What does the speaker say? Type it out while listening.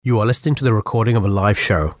You are listening to the recording of a live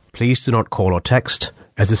show. Please do not call or text,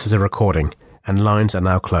 as this is a recording, and lines are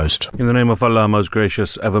now closed. In the name of Allah, most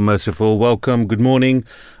gracious, ever merciful, welcome, good morning,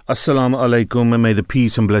 assalamu alaikum, and may the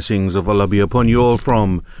peace and blessings of Allah be upon you all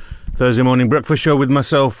from Thursday Morning Breakfast Show with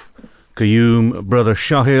myself, Qayyum, Brother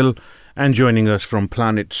Shahil, and joining us from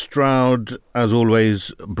Planet Stroud, as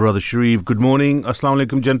always, Brother Sharif. Good morning. Assalamu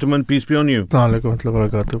alaikum, gentlemen. Peace be on you. Assalamu alaikum wa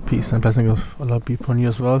barakatuh. Peace and blessing of Allah be upon you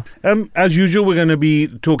as well. As usual, we're going to be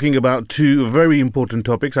talking about two very important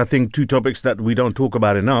topics. I think two topics that we don't talk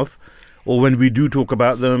about enough, or when we do talk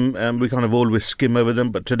about them, we kind of always skim over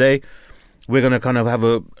them. But today, we're going to kind of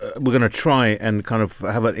we're going to try and kind of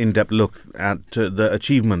have an in-depth look at the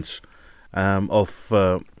achievements of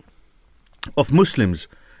Muslims.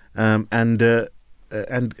 And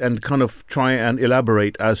kind of try and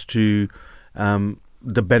elaborate as to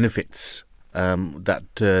the benefits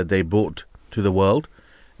that they brought to the world.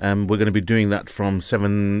 We're going to be doing that from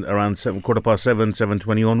around 7:15,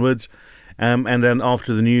 7:20 onwards. And then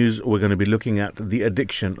after the news, we're going to be looking at the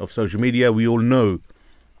addiction of social media. We all know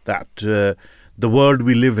that the world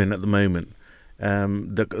we live in at the moment,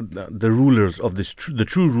 the rulers of the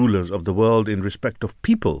true rulers of the world in respect of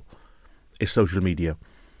people is social media.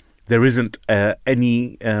 There isn't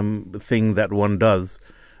any thing that one does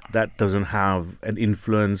that doesn't have an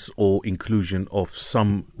influence or inclusion of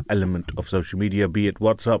some element of social media, be it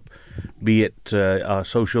WhatsApp, be it our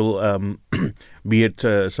social, be it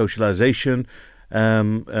socialization.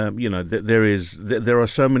 There are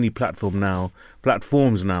so many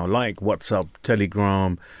platforms now like WhatsApp,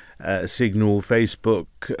 Telegram, Signal, Facebook,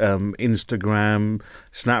 Instagram,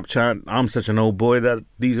 Snapchat. I'm such an old boy that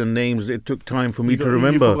these are names it took time for me to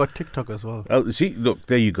remember. You forgot TikTok as well. Oh, see, look,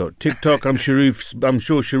 there you go. TikTok. I'm sure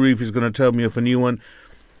Sharif is going to tell me of a new one.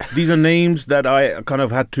 These are names that I kind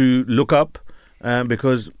of had to look up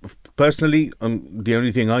because personally, the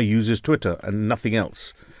only thing I use is Twitter and nothing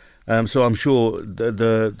else. So I'm sure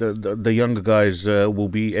the younger guys will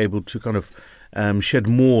be able to kind of shed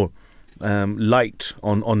more light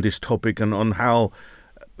on this topic and on how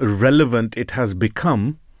relevant it has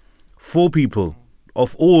become for people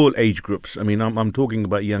of all age groups. I mean, I'm talking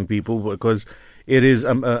about young people because it is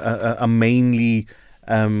a mainly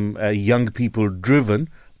young people driven,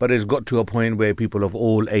 but it's got to a point where people of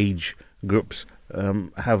all age groups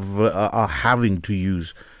are having to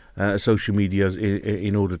use social media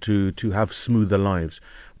in order to have smoother lives.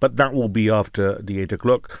 But that will be after the 8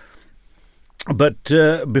 o'clock. But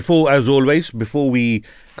before we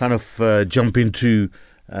kind of jump into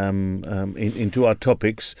our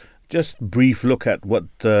topics, just brief look at what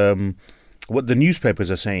the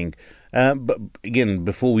newspapers are saying. But again,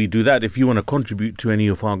 before we do that, if you want to contribute to any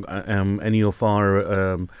of our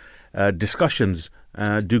discussions,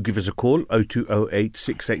 do give us a call 0208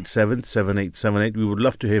 687 7878. We would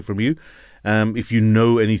love to hear from you. If you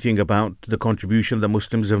know anything about the contribution that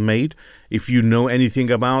Muslims have made, if you know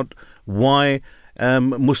anything about why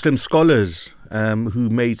Muslim scholars who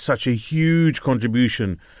made such a huge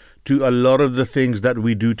contribution to a lot of the things that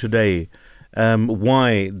we do today,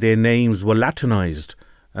 why their names were Latinized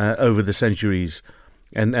over the centuries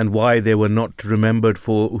and why they were not remembered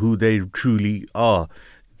for who they truly are.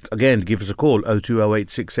 Again, give us a call 0208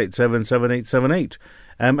 687 7878.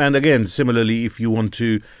 And again, similarly, if you want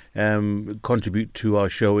to contribute to our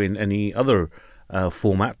show in any other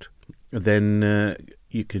format, then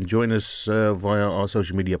you can join us via our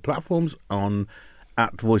social media platforms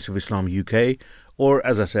at Voice of Islam UK, or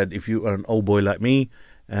as I said, if you are an old boy like me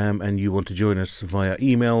and you want to join us via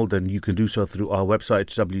email, then you can do so through our website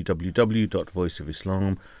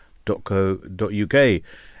www.voiceofislam.co.uk.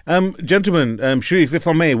 Gentlemen, Sharif, if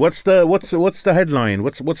I may, what's the headline?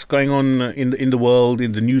 What's going on in the world,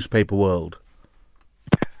 in the newspaper world?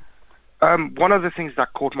 One of the things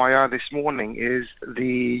that caught my eye this morning is the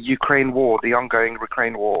Ukraine war, the ongoing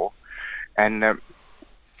Ukraine war, and the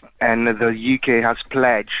UK has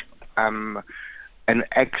pledged an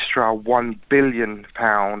extra £1 billion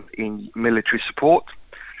in military support.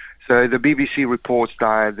 So the BBC reports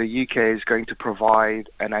that the UK is going to provide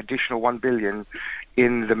an additional £1 billion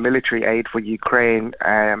in the military aid for Ukraine,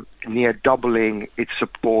 near doubling its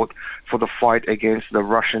support for the fight against the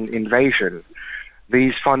Russian invasion.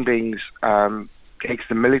 These fundings takes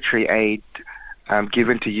the military aid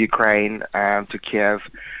given to Ukraine, to Kiev,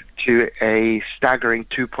 to a staggering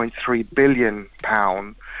 £2.3 billion.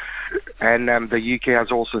 And the UK has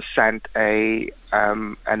also sent another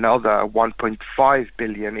 £1.5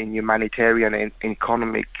 billion in humanitarian and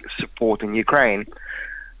economic support in Ukraine.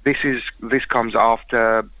 This comes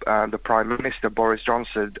after the Prime Minister Boris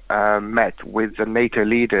Johnson met with the NATO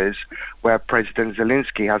leaders, where President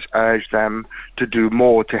Zelensky has urged them to do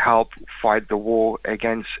more to help fight the war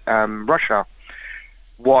against Russia.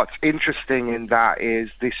 What's interesting in that is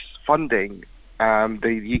this funding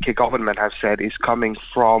the UK government has said is coming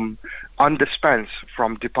from underspends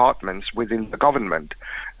from departments within the government,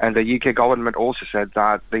 and the UK government also said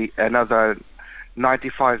that another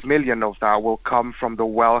 95 million of that will come from the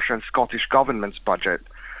Welsh and Scottish government's budget.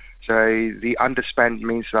 So the underspend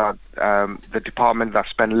means that the department that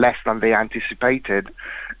spent less than they anticipated,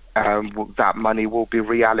 that money will be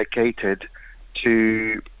reallocated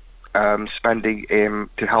to spending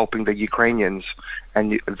to helping the Ukrainians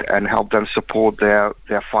and help them support their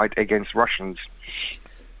fight against Russians.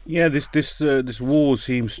 Yeah, this war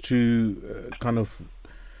seems to kind of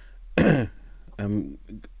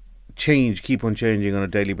keep on changing on a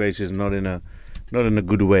daily basis, not in a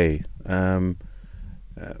good way.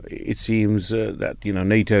 It seems that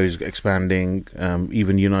NATO is expanding.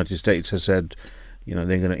 Even the United States has said they're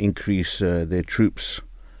going to increase their troops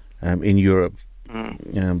in Europe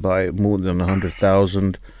by more than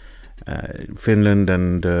 100,000. Finland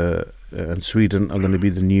and Sweden are going to be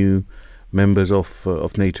the new members of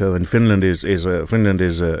NATO, and Finland is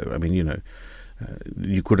I mean,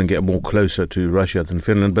 you couldn't get more closer to Russia than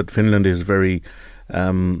Finland, but Finland is very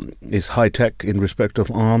is high tech in respect of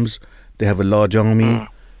arms. They have a large army,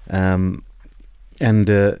 and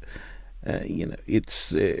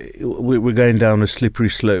it's we're going down a slippery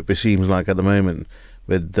slope. It seems like at the moment,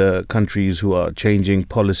 with countries who are changing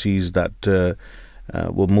policies that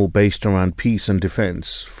were more based around peace and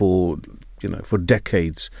defense for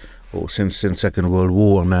decades, or since Second World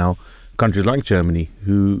War. Now, countries like Germany,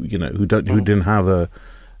 who didn't have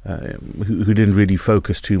who didn't really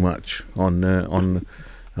focus too much on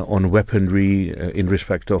weaponry in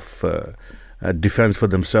respect of defense for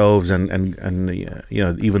themselves, and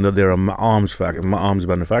even though they're an arms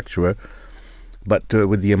manufacturer, but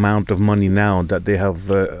with the amount of money now that they have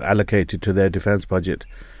allocated to their defense budget,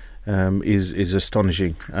 is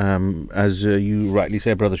astonishing. As you rightly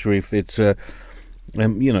said, Brother Sharif, it's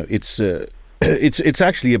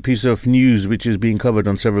actually a piece of news which is being covered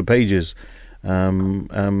on several pages in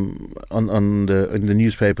the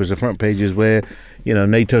newspapers, the front pages, where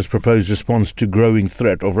NATO's proposed response to growing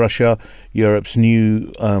threat of Russia, Europe's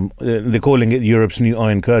new they're calling it Europe's new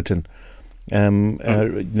Iron Curtain.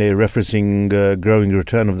 They're referencing growing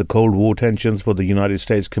return of the Cold War tensions, for the United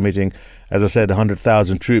States committing, as I said,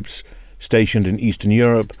 100,000 troops stationed in Eastern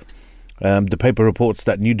Europe. The paper reports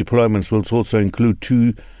that new deployments will also include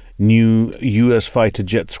 2 new U.S. fighter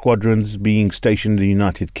jet squadrons being stationed in the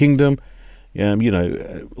United Kingdom.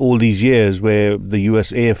 All these years where the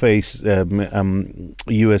U.S. U.S.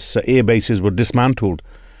 air bases were dismantled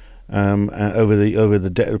over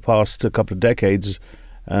the past couple of decades.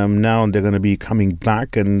 Now they're going to be coming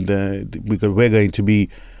back, and we're going to be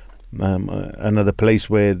another place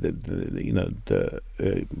where the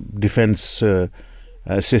defense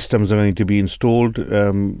systems are going to be installed.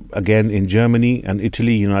 Again, in Germany and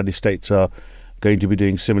Italy, United States are going to be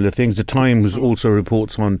doing similar things. The Times also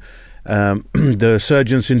reports on the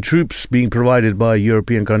surgence in troops being provided by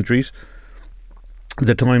European countries.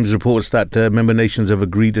 The Times reports that member nations have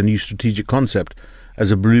agreed a new strategic concept as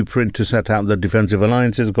a blueprint to set out the defensive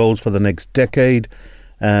alliances goals for the next decade.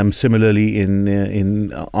 Similarly,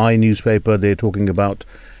 in I newspaper, they're talking about.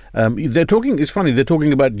 It's funny, they're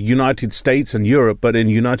talking about United States and Europe, but in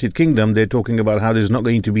United Kingdom, they're talking about how there's not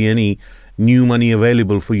going to be any new money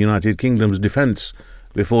available for United Kingdom's defence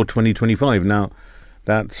before 2025. Now,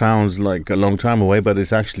 that sounds like a long time away, but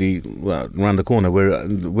it's actually around the corner.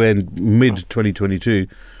 We're in mid-2022,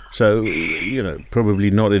 so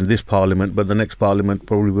probably not in this Parliament, but the next Parliament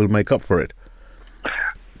probably will make up for it.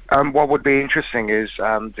 What would be interesting is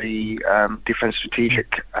the Defence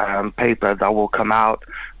Strategic paper that will come out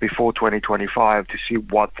before 2025 to see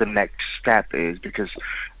what the next step is, because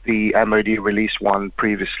the MOD released one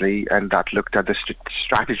previously, and that looked at the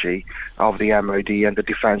strategy of the MOD and the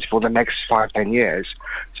defence for the next 5-10 years.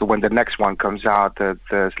 So when the next one comes out,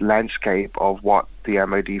 the landscape of what the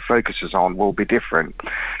MOD focuses on will be different.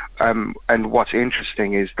 And what's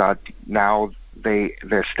interesting is that now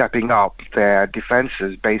they're stepping up their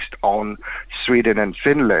defences based on Sweden and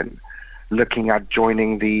Finland, looking at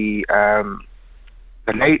joining the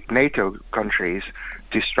NATO countries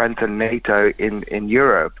to strengthen NATO in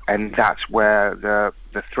Europe, and that's where the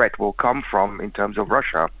threat will come from in terms of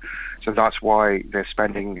Russia. So that's why they're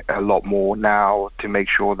spending a lot more now to make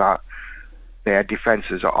sure that their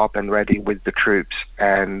defenses are up and ready with the troops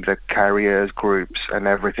and the carriers, groups, and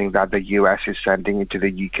everything that the US is sending into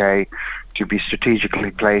the UK to be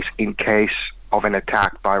strategically placed in case of an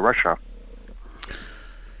attack by Russia.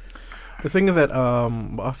 The thing is that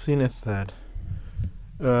what I've seen is that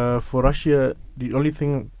for Russia, the only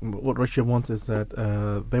thing what Russia wants is that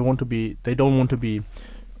they don't want to be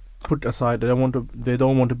put aside. They don't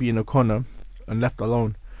want to be in a corner and left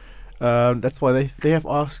alone. That's why they have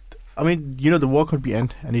asked. I mean, the war could be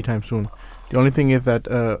end anytime soon. The only thing is that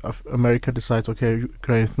if America decides, okay,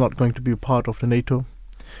 Ukraine is not going to be a part of the NATO,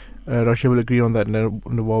 Russia will agree on that, and then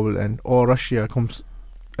the war will end. Or Russia comes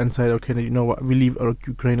and say, okay, you know what, we leave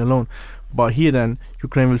Ukraine alone. But here then,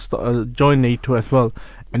 Ukraine will join NATO as well.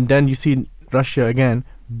 And then you see Russia again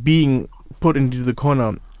being put into the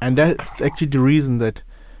corner. And that's actually the reason that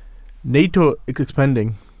NATO is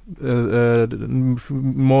expanding.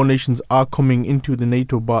 More nations are coming into the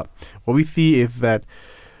NATO, but what we see is that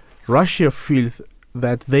Russia feels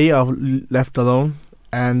that they are left alone,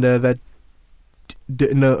 and that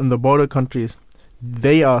in the border countries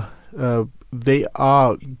they are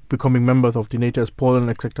becoming members of the NATO, as Poland,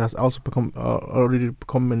 etc., has also already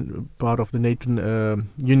become part of the NATO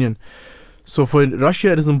union. So for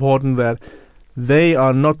Russia, it is important that they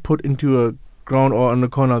are not put into a ground or in a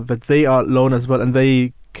corner, that they are alone as well, and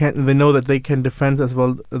they know that they can defend as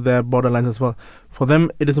well their borderlines as well. For them,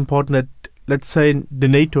 it is important that, let's say, the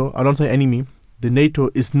NATO, I don't say enemy, the NATO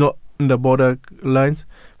is not in the border lines.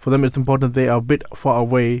 For them, it's important that they are a bit far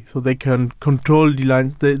away so they can control the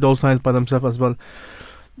lines, those lines by themselves as well.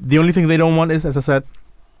 The only thing they don't want is, as I said,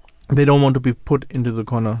 they don't want to be put into the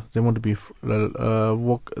corner. They want to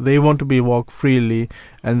be walk freely,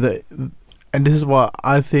 and this is why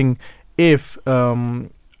I think if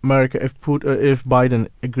America, if Biden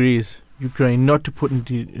agrees Ukraine not to put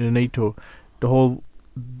into NATO, the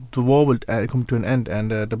war will come to an end,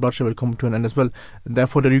 and the bloodshed will come to an end as well.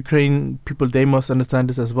 Therefore, the Ukraine people, they must understand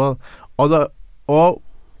this as well. Or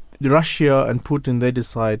Russia and Putin, they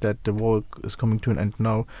decide that the war is coming to an end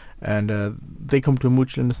now, and they come to a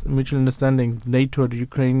mutual understanding. NATO, the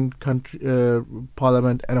Ukraine country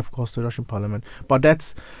parliament, and of course the Russian parliament. But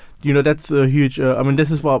that's a huge.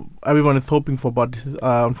 This is what everyone is hoping for, but this is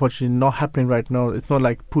unfortunately not happening right now. It's not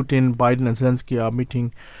like Putin, Biden, and Zelensky are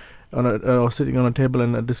meeting or sitting on a table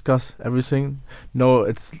and discuss everything. No,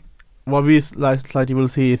 it's what we slightly will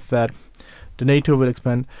see is that the NATO will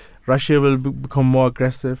expand, Russia will become more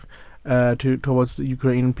aggressive towards the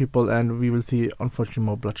Ukrainian people, and we will see, unfortunately,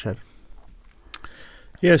 more bloodshed.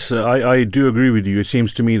 Yes, I do agree with you. It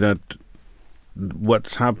seems to me that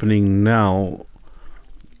what's happening now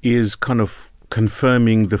is kind of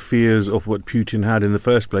confirming the fears of what Putin had in the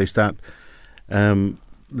first place, that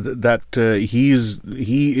he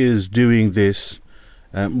is doing this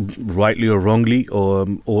rightly or wrongly,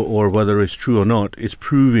 or whether it's true or not, is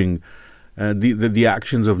proving the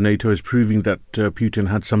actions of NATO is proving that Putin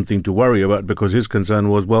had something to worry about, because his concern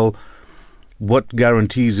was, well, what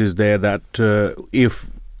guarantees is there that if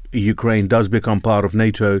Ukraine does become part of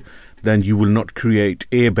NATO, then you will not create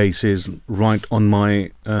air bases right on my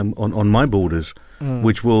borders,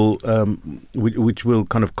 which will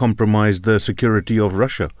kind of compromise the security of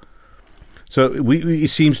Russia. So it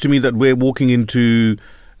seems to me that we're walking into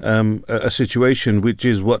a situation which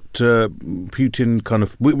is what Putin kind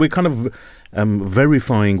of we're kind of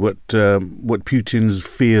verifying what Putin's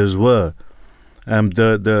fears were,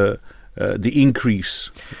 the increase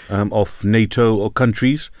of NATO or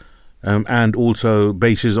countries. And also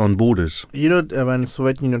bases on borders. When the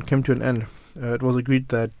Soviet Union came to an end, it was agreed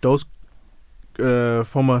that those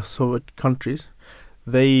former Soviet countries,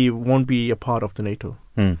 they won't be a part of the NATO.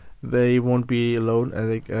 They won't be alone,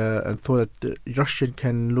 and so that Russia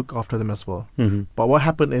can look after them as well. Mm-hmm. But what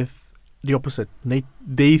happened is the opposite.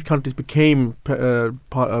 These countries became a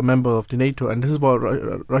member of the NATO, and this is why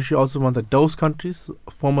Russia also wanted those countries,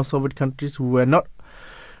 former Soviet countries who were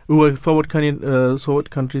Soviet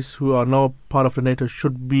countries who are now part of the NATO,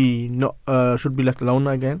 should be left alone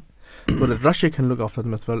again, so that Russia can look after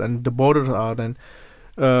them as well, and the borders are then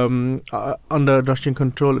under Russian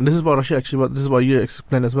control. And this is what Russia this is what you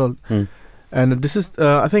explained as well. And this is,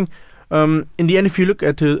 I think, in the end, if you look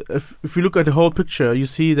at the whole picture, you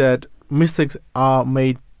see that mistakes are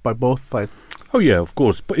made by both sides. Oh yeah, of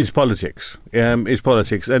course. It's politics. It's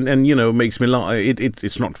politics, and it makes me laugh.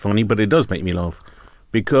 It's not funny, but it does make me laugh.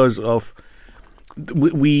 Because of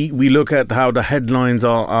we look at how the headlines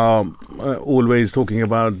are always talking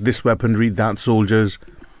about this weaponry, that soldiers.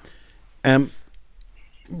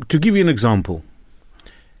 To give you an example,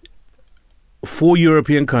 4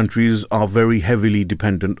 European countries are very heavily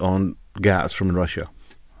dependent on gas from Russia.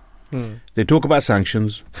 They talk about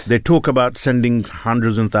sanctions. They talk about sending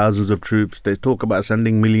hundreds and thousands of troops. They talk about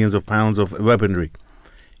sending millions of pounds of weaponry.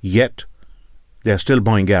 Yet, they are still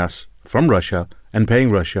buying gas from Russia and paying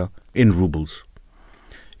Russia in rubles.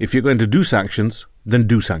 If you're going to do sanctions, then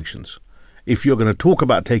do sanctions. If you're going to talk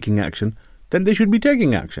about taking action, then they should be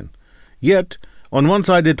taking action. Yet, on one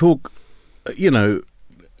side, they talk,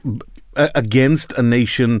 against a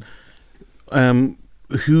nation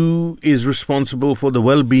who is responsible for the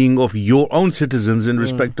well-being of your own citizens in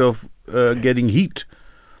respect of getting heat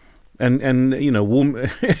and warm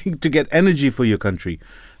to get energy for your country.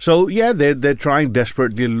 So yeah, they're trying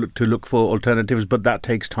desperately to look for alternatives, but that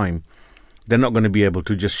takes time. They're not going to be able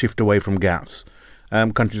to just shift away from gas.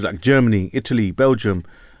 Countries like Germany, Italy, Belgium,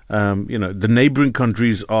 the neighbouring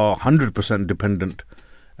countries are 100% dependent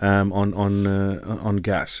on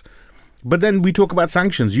gas. But then we talk about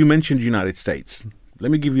sanctions. You mentioned United States.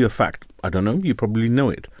 Let me give you a fact. I don't know. You probably know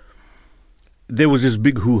it. There was this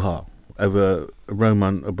big hoo-ha over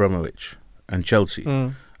Roman Abramovich and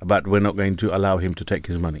Chelsea about we're not going to allow him to take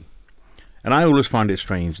his money. And I always find it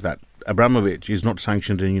strange that Abramovich is not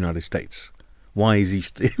sanctioned in the United States. Why is he?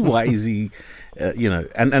 Why is he?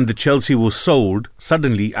 And the Chelsea was sold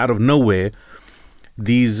suddenly out of nowhere.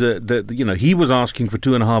 These, he was asking for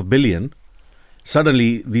 $2.5 billion.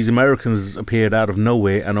 Suddenly, these Americans appeared out of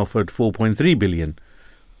nowhere and offered $4.3 billion.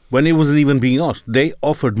 When it wasn't even being asked, they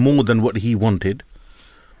offered more than what he wanted,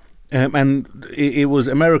 and it was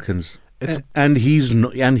Americans. And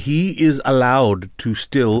he is allowed to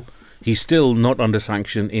still. He's still not under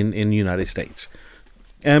sanction in the United States.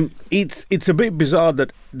 It's a bit bizarre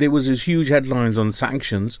that there was this huge headlines on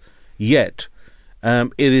sanctions, yet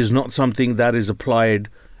it is not something that is applied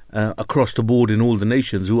across the board in all the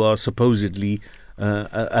nations who are supposedly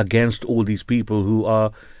against all these people who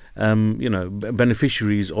are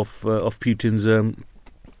beneficiaries of Putin's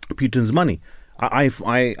money.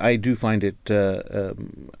 I do find it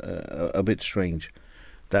a bit strange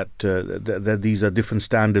that these are different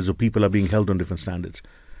standards, or people are being held on different standards.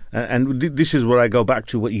 And this is where I go back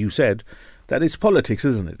to what you said, that it's politics,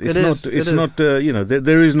 isn't it? It's not.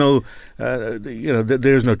 There is no.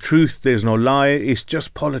 There is no truth. There's no lie. It's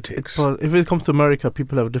just politics. If it comes to America,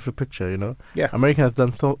 people have a different picture. Yeah. America has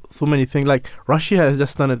done so many things. Like Russia has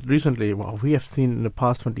just done it recently. Well, we have seen in the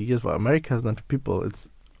past 20 years what America has done to people. It's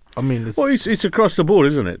it's across the board,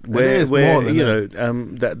 isn't it? Where more than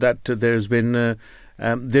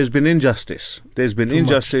there's been injustice. There's been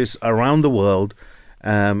injustice around the world.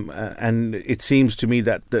 And it seems to me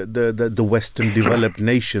that the Western developed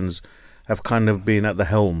nations have kind of been at the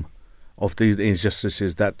helm of these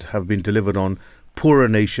injustices that have been delivered on poorer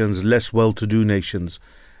nations, less well-to-do nations,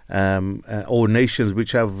 or nations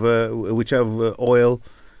which have oil,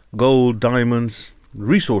 gold, diamonds,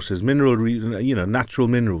 resources, natural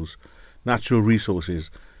minerals, natural resources,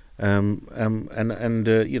 it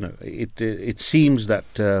seems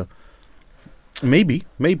that. Maybe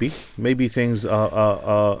things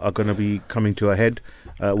are going to be coming to a head.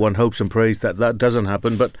 One hopes and prays that doesn't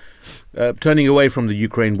happen. But turning away from the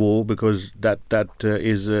Ukraine war, because that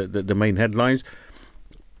is the main headlines.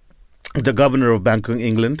 The governor of Bank of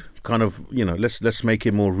England, kind of, let's make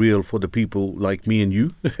it more real for the people like me and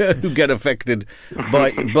you who get affected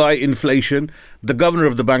by inflation. The governor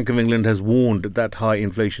of the Bank of England has warned that high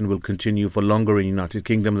inflation will continue for longer in the United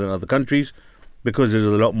Kingdom than other countries, because there's a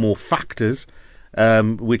lot more factors.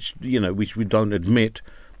 Which we don't admit,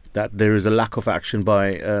 that there is a lack of action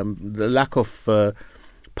by the lack of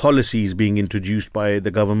policies being introduced by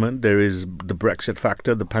the government. There is the Brexit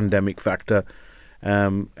factor, the pandemic factor,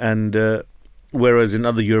 and whereas in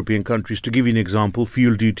other European countries, to give you an example,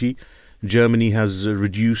 fuel duty, Germany has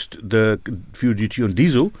reduced the fuel duty on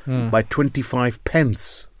diesel by 25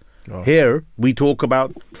 pence. Oh. Here we talk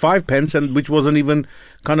about 5 pence, and which wasn't even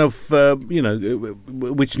kind of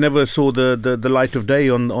which never saw the light of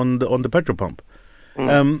day on the petrol pump.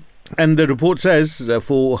 And the report says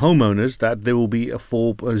for homeowners that there will be a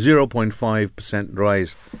 0.5%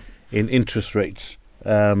 rise in interest rates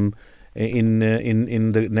in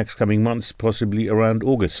the next coming months, possibly around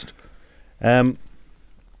August. We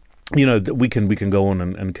can go on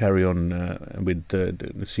and carry on with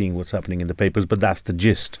seeing what's happening in the papers, but that's the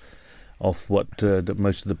gist of what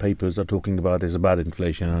most of the papers are talking about. Is about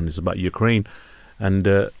inflation, and it's about Ukraine, and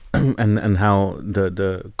how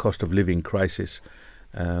the cost of living crisis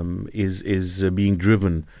is being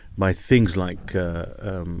driven by things like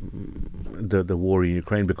the war in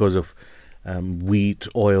Ukraine, because of wheat,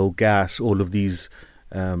 oil, gas, all of these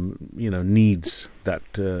needs that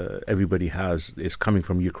everybody has is coming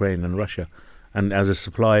from Ukraine and Russia, and as a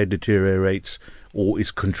supply deteriorates or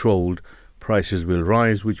is controlled, prices will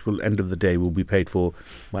rise, which will, end of the day, will be paid for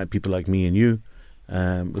by people like me and you,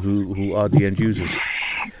 who are the end users.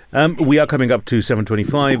 We are coming up to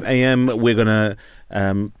 7:25 a.m.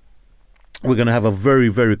 We're gonna have a very,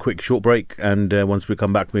 very quick short break, and once we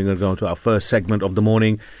come back, we're going to go into our first segment of the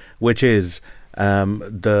morning, which is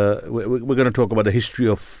we're going to talk about the history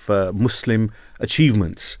of Muslim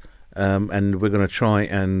achievements, and we're going to try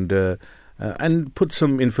and put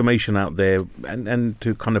some information out there and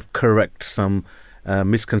to kind of correct some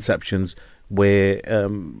misconceptions where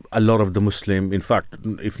a lot of the Muslim, in fact,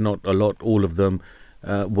 if not a lot, all of them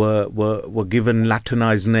were given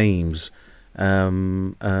Latinized names,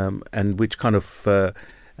 and which kind of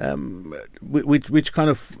which kind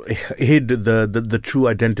of hid the true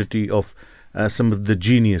identity of some of the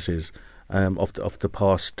geniuses of the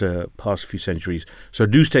past few centuries. So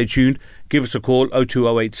do stay tuned. Give us a call,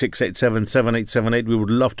 0208 687 7878. We would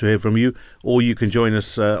love to hear from you, or you can join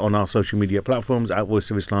us on our social media platforms at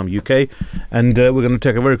Voice of Islam UK. And we're going to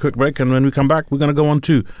take a very quick break, and when we come back, we're going to go on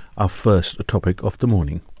to our first topic of the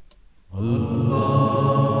morning.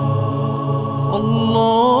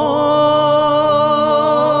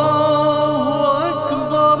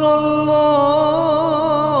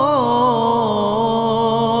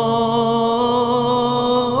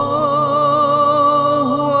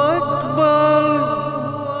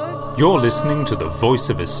 You're listening to the Voice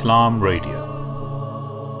of Islam Radio,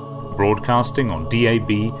 broadcasting on DAB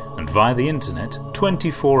and via the internet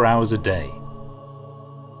 24 hours a day.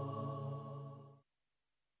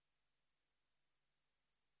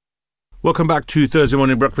 Welcome back to Thursday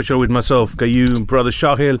Morning Breakfast Show with myself, Qayyum, Brother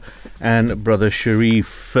Shahil and Brother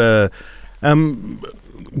Sharif. Coming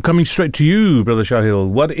straight to you, Brother Shahil,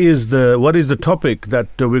 what is the topic that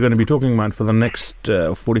we're going to be talking about for the next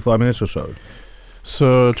 45 minutes or so?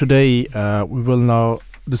 So today we will now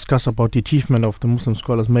discuss about the achievement of the Muslim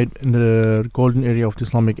scholars made in the golden era of the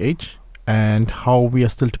Islamic age and how we are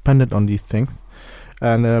still dependent on these things.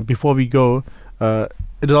 And before we go, it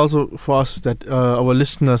is also for us that our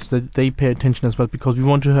listeners, that they pay attention as well, because we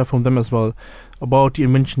want to hear from them as well about the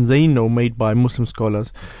inventions they know made by Muslim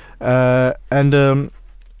scholars. And the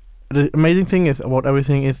amazing thing is about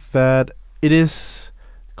everything is that it is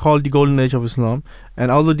called the golden age of Islam,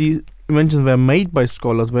 and although these inventions were made by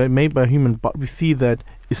scholars, were made by humans, but we see that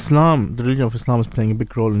Islam, the religion of Islam, is playing a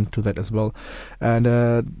big role into that as well. And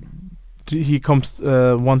here comes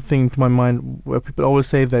one thing to my mind, where people always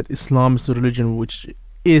say that Islam is a religion which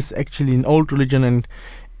is actually an old religion and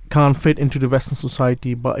can't fit into the Western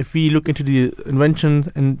society. But if we look into the inventions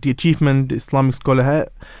and the achievement the Islamic scholar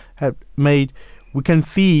have made, we can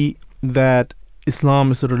see that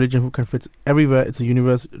Islam is a religion who can fit everywhere. It's a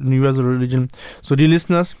universal religion. So dear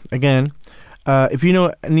listeners, again, if you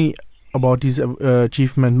know any about these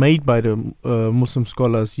achievements made by the Muslim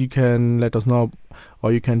scholars, you can let us know,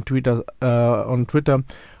 or you can tweet us on Twitter.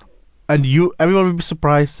 And everyone will be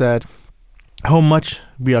surprised at how much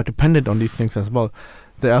we are dependent on these things as well.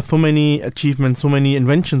 There are so many achievements, so many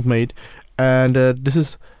inventions made, and this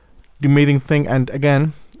is the amazing thing. And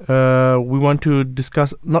again, we want to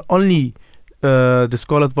discuss not only the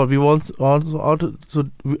scholars, but we also want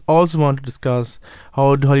to discuss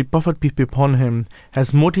how the Holy Prophet, peace be upon him,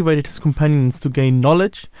 has motivated his companions to gain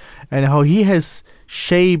knowledge, and how he has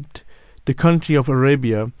shaped the country of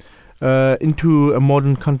Arabia into a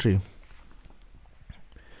modern country.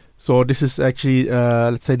 So this is actually,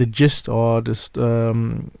 let's say, the gist, or this,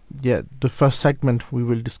 the first segment we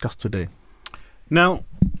will discuss today. Now,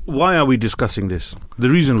 why are we discussing this? The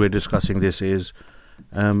reason we're discussing this is,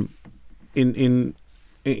 in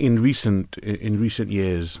recent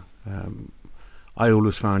years, I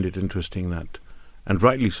always found it interesting that, and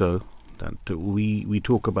rightly so, that we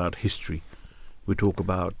talk about history. We talk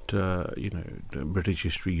about British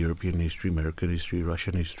history, European history, American history,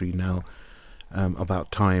 Russian history. Now,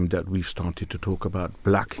 about time that we've started to talk about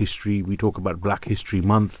Black history. We talk about Black History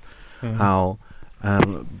Month, how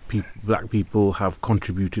Black people have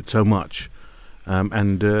contributed so much,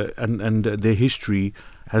 and their history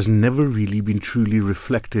has never really been truly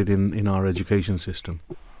reflected in our education system.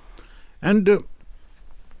 And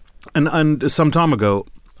some time ago,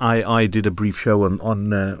 I did a brief show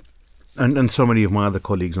on and so many of my other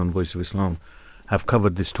colleagues on Voice of Islam have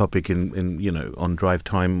covered this topic in on Drive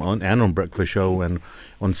Time and on Breakfast Show and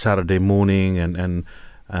on Saturday morning, and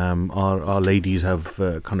our ladies have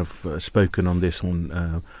kind of spoken on this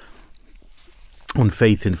on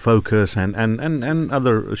Faith in Focus and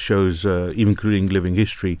other shows, including Living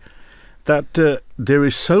History, that there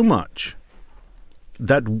is so much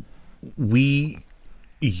that we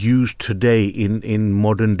use today in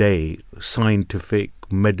modern day scientific,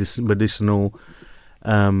 medicinal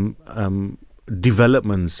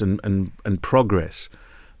developments and progress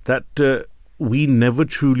that we never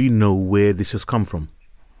truly know where this has come from.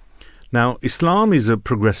 Now, Islam is a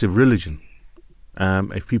progressive religion.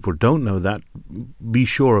 If people don't know that, be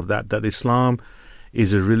sure of that Islam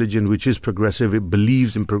is a religion which is progressive. It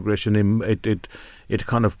believes in progression. It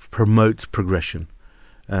kind of promotes progression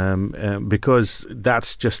because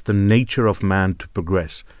that's just the nature of man to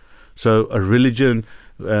progress. So a religion,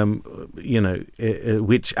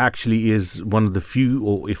 which actually is one of the few,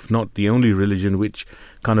 or if not the only religion, which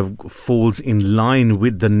kind of falls in line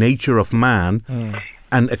with the nature of man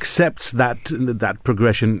and accepts that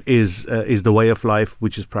progression is the way of life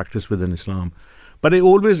which is practiced within Islam. But it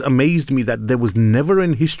always amazed me that there was never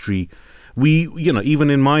in history, even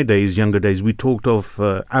in my days, younger days, we talked of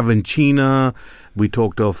Avicenna, we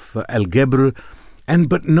talked of Al-Gebr,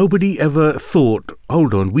 but nobody ever thought,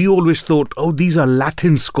 hold on, we always thought, these are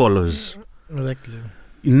Latin scholars. Exactly.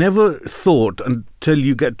 You never thought until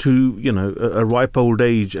you get to, a ripe old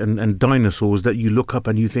age and dinosaurs that you look up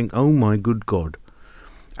and you think, oh my good God.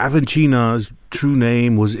 Avicenna's true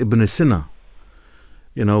name was Ibn Sina.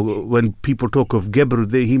 When people talk of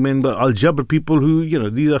Gebr, he meant Al-Jabr, people who,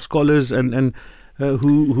 these are scholars and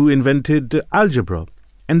who invented algebra.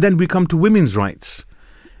 And then we come to women's rights.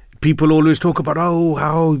 People always talk about,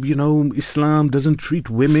 how, Islam doesn't treat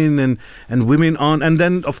women and women aren't. And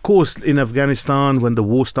then, of course, in Afghanistan, when the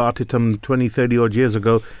war started 20, 30 odd years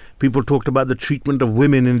ago, people talked about the treatment of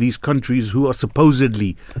women in these countries who are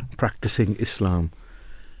supposedly practicing Islam.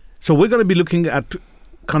 So we're going to be looking at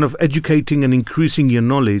kind of educating and increasing your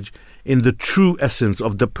knowledge in the true essence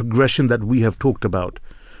of the progression that we have talked about,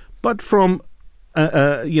 but from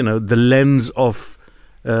the lens of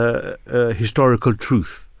historical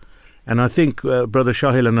truth. And I think Brother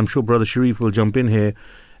Shahil, and I'm sure Brother Sharif will jump in here,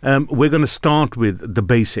 we're going to start with the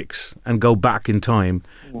basics and go back in time,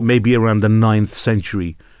 maybe around the 9th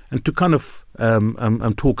century, and to kind of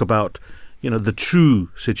talk about the true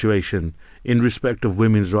situation in respect of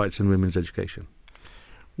women's rights and women's education.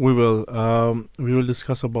 We will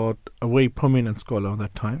discuss about a very prominent scholar of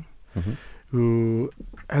that time, who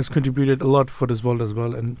has contributed a lot for this world as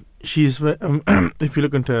well. And she's, if you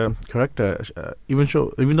look into her character,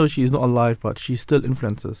 even though she is not alive, but she still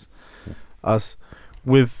influences us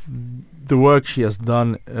with the work she has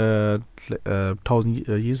done 1,000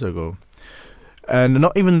 years ago. And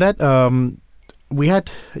not even that. We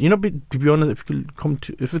had, to be honest,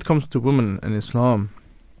 if it comes to women in Islam,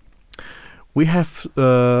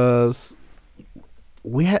 Islam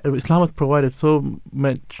has provided so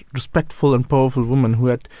much respectful and powerful women who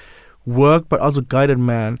had worked but also guided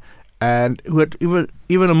men, and who had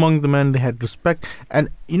even among the men they had respect. And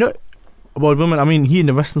about women, I mean, here in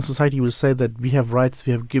the Western society we would say that we have rights,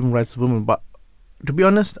 we have given rights to women, but to be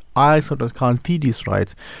honest, I sort of can't see these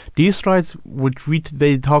rights. These rights which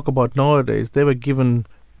they talk about nowadays, they were given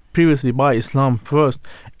previously by Islam first,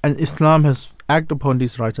 and Islam has acted upon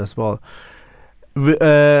these rights as well.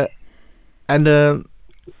 In the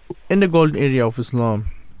golden area of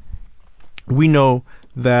Islam, we know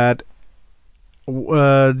that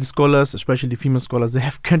the scholars, especially female scholars, they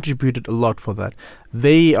have contributed a lot for that.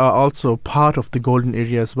 They are also part of the golden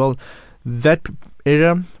area as well. That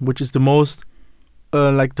area, which is the most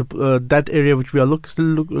that area which we are still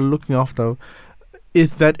looking after,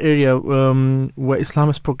 is that area where Islam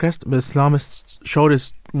has progressed, where Islam has showed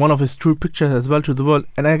one of his true pictures as well to the world.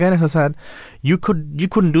 And again, as I said, you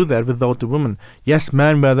couldn't do that without the women. Yes,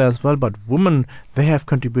 men were there as well, but women, they have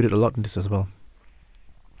contributed a lot in this as well.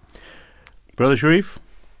 Brother Sharif?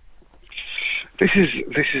 This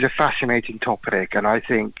is a fascinating topic, and I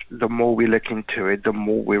think the more we look into it, the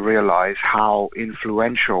more we realize how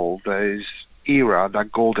influential that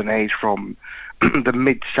golden age from the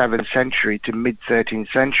mid-7th century to mid-13th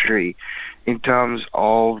century in terms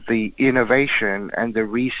of the innovation and the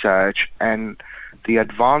research and the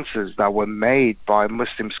advances that were made by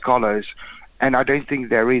Muslim scholars. And I don't think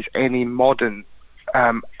there is any modern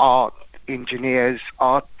art engineers,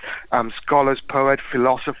 scholars, poets,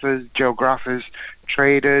 philosophers, geographers,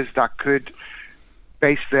 traders that could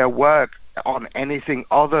base their work on anything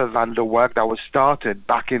other than the work that was started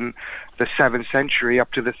back in the 7th century up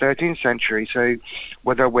to the 13th century. So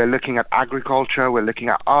whether we're looking at agriculture, we're looking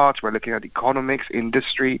at art, we're looking at economics,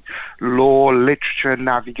 industry, law, literature,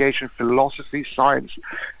 navigation, philosophy, science,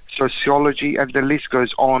 sociology, and the list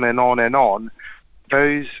goes on and on and on.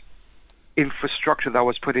 Those infrastructure that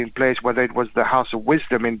was put in place, whether it was the House of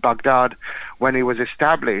Wisdom in Baghdad when it was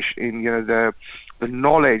established in the the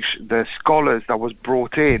knowledge, the scholars that was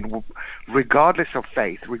brought in, regardless of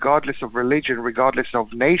faith, regardless of religion, regardless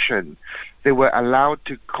of nation, they were allowed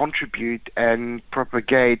to contribute and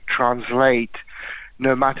propagate, translate,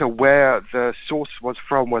 no matter where the source was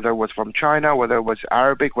from, whether it was from China, whether it was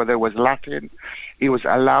Arabic, whether it was Latin. It was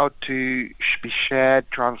allowed to be shared,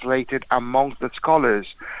 translated amongst the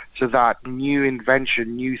scholars, so that new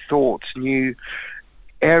invention, new thoughts, new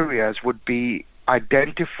areas would be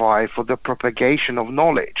identified for the propagation of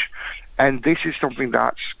knowledge. And this is something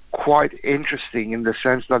that's quite interesting in the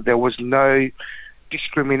sense that there was no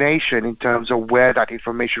discrimination in terms of where that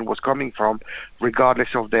information was coming from,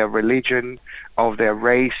 regardless of their religion, of their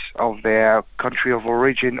race, of their country of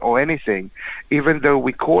origin, or anything. Even though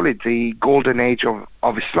we call it the golden age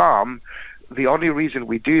of Islam, the only reason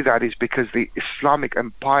we do that is because the Islamic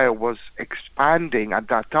empire was expanding at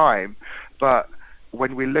that time. But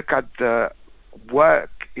when we look at the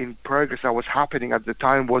work in progress that was happening at the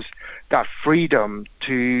time, was that freedom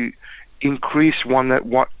to increase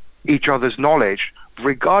each other's knowledge,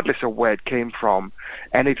 regardless of where it came from.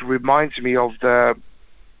 And it reminds me of the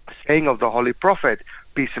saying of the Holy Prophet,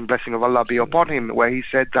 peace and blessing of Allah be upon him, where he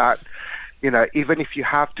said that, even if you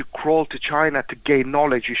have to crawl to China to gain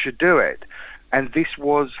knowledge, you should do it. And this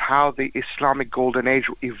was how the Islamic Golden Age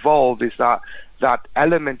evolved, is that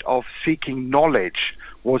element of seeking knowledge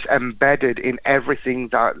was embedded in everything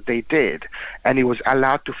that they did, and it was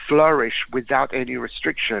allowed to flourish without any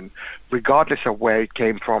restriction, regardless of where it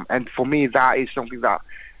came from. And for me, that is something that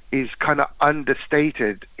is kind of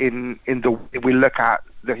understated in the way we look at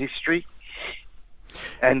the history.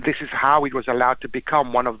 And this is how it was allowed to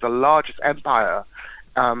become one of the largest empire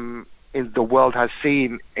in the world has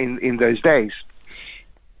seen in those days.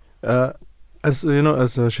 As you know,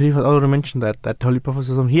 as Sharif has already mentioned, that Holy Prophet,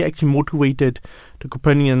 he actually motivated the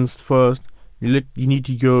companions first. You need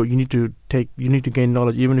to go. You need to gain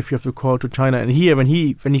knowledge, even if you have to call to China. And here, when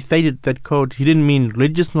he stated that quote, he didn't mean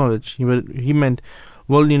religious knowledge. He meant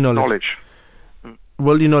worldly knowledge.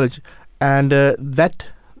 Worldly knowledge, and that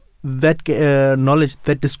knowledge,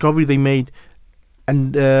 that discovery they made,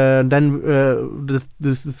 and then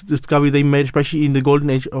this discovery they made, especially in the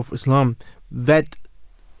golden age of Islam, that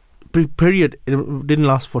period, it didn't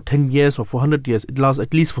last for 10 years or for 100 years. It lasts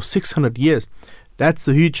at least for 600 years. That's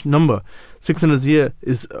a huge number. 600 years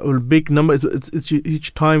is a big number. It's a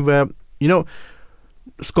huge time where,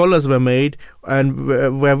 scholars were made, and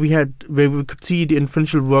where we could see the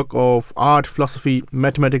influential work of art, philosophy,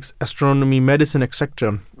 mathematics, astronomy, medicine,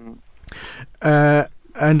 etc.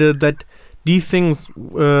 And that these things,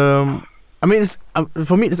 for me, it's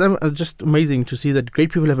just amazing to see that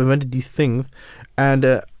great people have invented these things.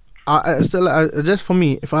 And just for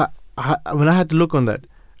me, when I had to look on that,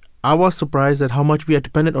 I was surprised at how much we are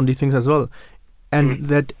dependent on these things as well. And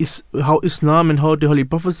that is how Islam and how the Holy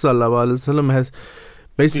Prophet ﷺ has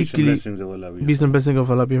basically, peace and blessings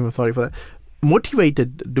of Allah be upon him, sorry for that,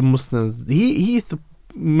 motivated the Muslims. He's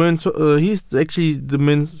actually the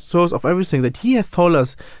main source of everything, that he has told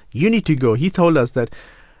us you need to go. He told us that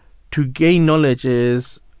to gain knowledge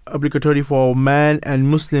is obligatory for man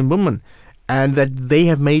and Muslim woman, and that they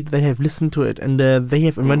have listened to it, and they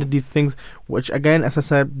have invented these things, which again, as I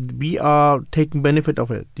said, we are taking benefit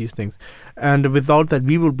of it, these things, and without that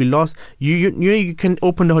we will be lost. You can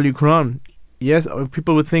open the Holy Quran. Yes,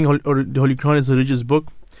 people would think the Holy Quran is a religious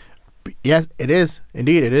book. Yes, it is.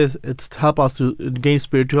 Indeed, it is. It's to help us to gain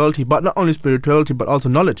spirituality, but not only spirituality, but also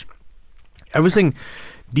knowledge. Everything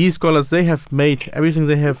these scholars, they have made, everything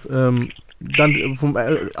they have done, from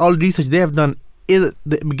all research they have done, is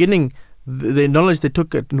the beginning. The knowledge they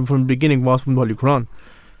took from the beginning was from the Holy Quran.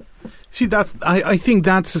 See, I think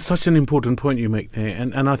that's such an important point you make there,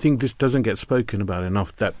 and I think this doesn't get spoken about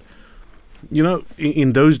enough. That,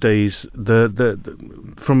 in those days,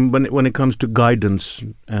 from when it comes to guidance,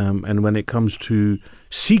 and when it comes to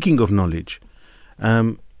seeking of knowledge,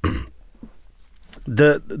 the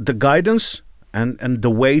guidance and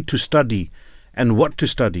the way to study and what to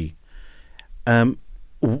study,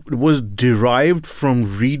 was derived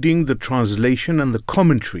from reading the translation and the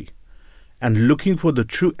commentary and looking for the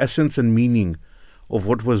true essence and meaning of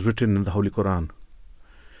what was written in the Holy Quran.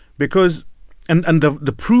 Because, and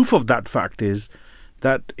the proof of that fact is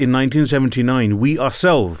that in 1979, we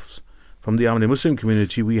ourselves, from the Ahmadi Muslim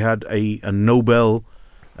community, we had a Nobel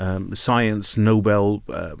Science Nobel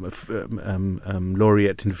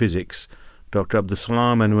laureate in physics, Dr. Abdul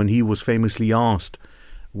Salam, and when he was famously asked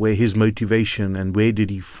where his motivation and where did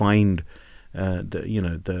he find where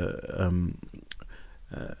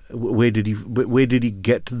did he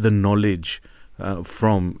get the knowledge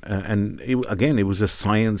from, and it was a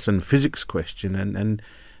science and physics question, and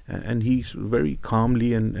and he's very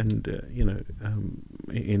calmly and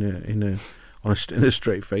in a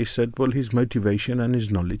straight face said, well, his motivation and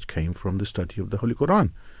his knowledge came from the study of the Holy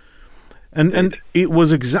Quran. And it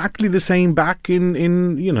was exactly the same back in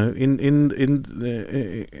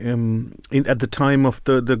at the time of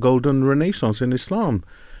the Golden Renaissance in Islam,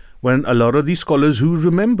 when a lot of these scholars, who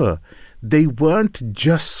remember, they weren't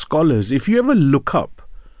just scholars. If you ever look up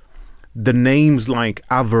the names like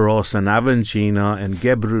Averroes and Avicenna and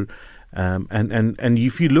Geber, and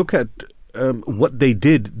if you look at what they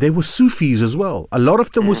did, they were Sufis as well. A lot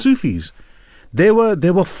of them were Sufis. They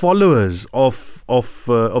were followers of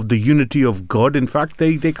the unity of God. In fact,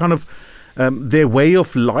 they kind of their way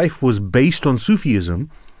of life was based on Sufism.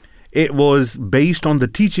 It was based on the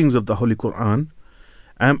teachings of the Holy Quran,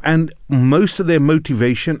 and most of their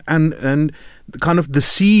motivation and kind of the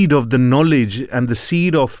seed of the knowledge and the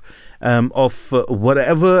seed of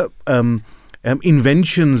whatever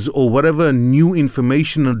inventions or whatever new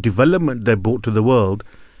information or development they brought to the world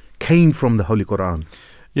came from the Holy Quran.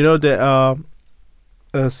 There are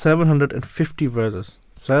 750 verses.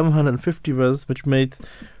 750 verses, which made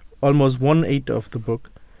almost 1/8 of the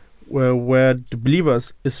book, where the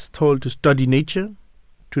believers is told to study nature,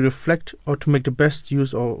 to reflect, or to make the best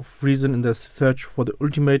use of reason in their search for the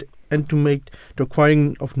ultimate, and to make the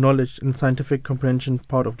acquiring of knowledge and scientific comprehension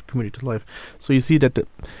part of the community life. So you see that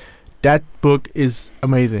that book is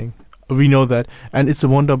amazing. We know that, and it's a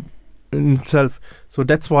wonder in itself. So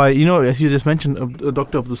that's why, as you just mentioned,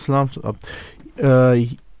 Dr. Abdul Salam,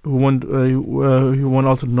 who won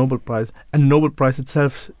also the Nobel Prize, and Nobel Prize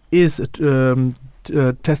itself is a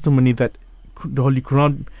testimony that the Holy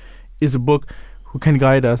Quran is a book who can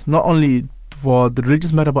guide us not only for the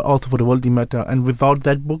religious matter but also for the worldly matter. And without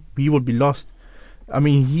that book, we would be lost. I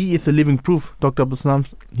mean, he is a living proof, Dr. Abdul Salam.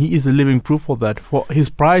 He is a living proof for that. For his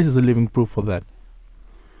prize is a living proof for that.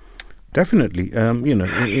 Definitely,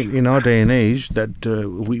 in our day and age, that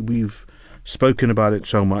we've spoken about it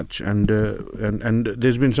so much, and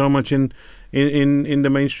there's been so much in the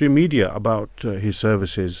mainstream media about his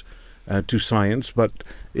services to science. But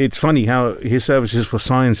it's funny how his services for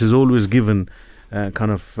science is always given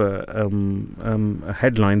kind of a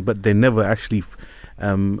headline, but they never actually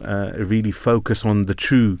really focus on the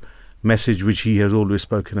true message which he has always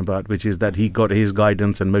spoken about, which is that he got his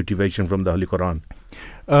guidance and motivation from the Holy Quran.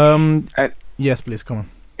 Yes, please, come on.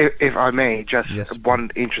 If I may, just one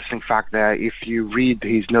interesting fact there. If you read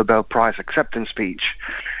his Nobel Prize acceptance speech,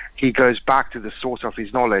 he goes back to the source of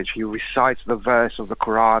his knowledge. He recites the verse of the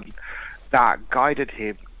Quran that guided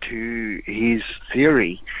him to his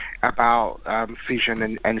theory about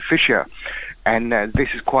fission and fissure. And this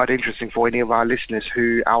is quite interesting for any of our listeners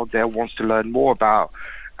who out there wants to learn more about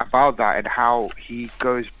that, and how he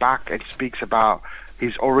goes back and speaks about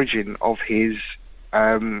his origin of his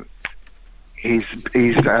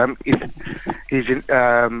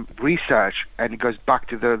research, and it goes back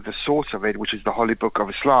to the source of it, which is the Holy Book of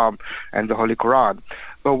Islam and the Holy Quran.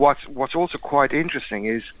 But what's also quite interesting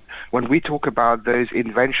is when we talk about those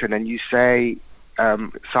invention, and you say,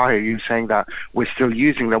 Sahir, you saying that we're still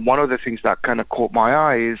using them. One of the things that kind of caught my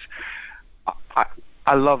eye is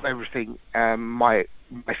I love everything. My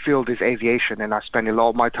field is aviation, and I spend a lot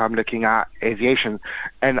of my time looking at aviation.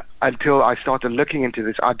 And until I started looking into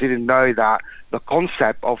this, I didn't know that the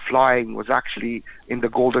concept of flying was actually in the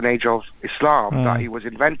golden age of Islam, that it was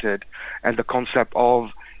invented, and the concept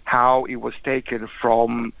of how it was taken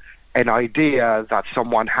from an idea that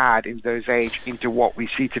someone had in those age into what we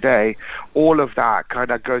see today. All of that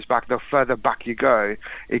kind of goes back. The further back you go,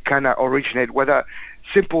 it kind of originated, whether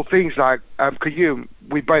simple things like Qayyum,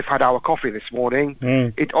 we both had our coffee this morning.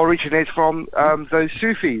 It originates from those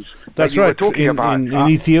Sufis. That's that you right. were talking about. In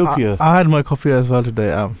Ethiopia. I had my coffee as well today.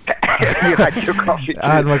 You had your coffee too.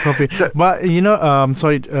 I had my coffee. But,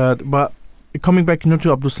 but coming back,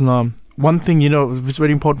 to Abdul Salam, one thing, which is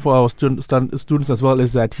very important for our students as well,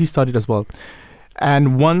 is that he studied as well.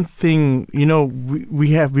 And one thing, we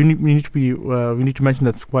need to mention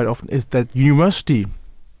that quite often, is that university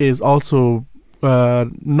is also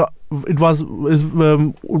it was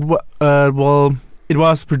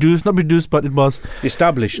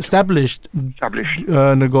established in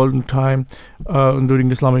the golden time during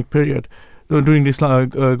the Islamic period, golden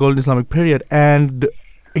Islamic period, and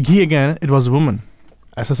here again it was a woman.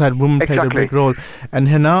 As I said, women played a big role, and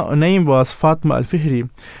her name was Fatma Al-Fihri.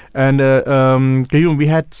 And Qayyum, we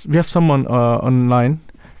have someone online.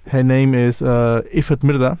 Her name is Ifat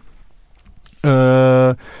Mirza.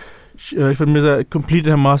 Ifat Mirza completed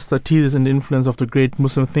her master thesis in the influence of the great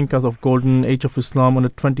Muslim thinkers of golden age of Islam on the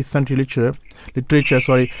 20th century literature.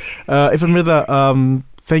 Ifat Mirza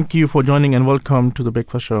thank you for joining and welcome to the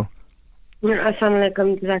Breakfast Show. Assalamu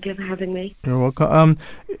alaikum, Jazakallah for having me. You're welcome.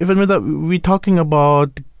 We're talking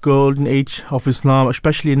about the golden age of Islam,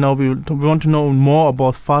 especially now we want to know more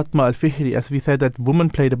about Fatima al-Fihri, as we said that women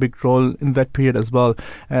played a big role in that period as well.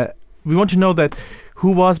 We want to know that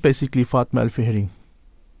who was basically Fatima al-Fihri?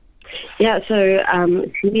 Yeah, so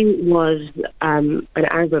she was an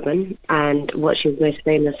Arab woman, and what she was most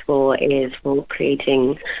famous for is for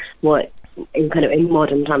creating what in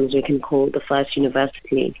modern times we can call the first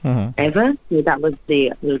university ever. So that was the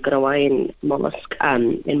Al-Qarawiyyin Mosque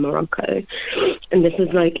in Morocco, and this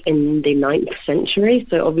is like in the 9th century,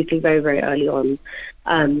 so obviously very, very early on.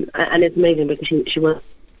 And it's amazing because she was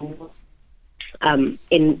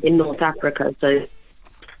in North Africa, so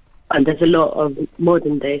there's a lot of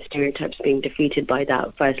modern day stereotypes being defeated by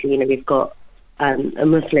that. Firstly, we've got a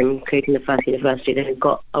Muslim creating the first university, then we've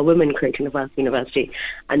got a woman creating the first university,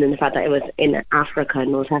 and then the fact that it was in Africa,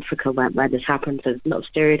 North Africa, where this happens. There's a lot of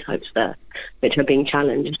stereotypes there which are being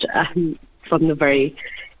challenged from the very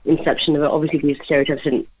inception of it. Obviously, these stereotypes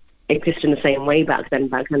didn't exist in the same way back then.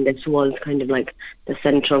 Back then, this was kind of like the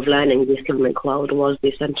centre of learning. The Islamic world was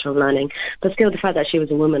the centre of learning. But still, the fact that she was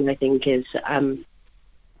a woman, I think, is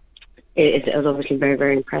obviously very,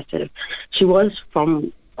 very impressive. She was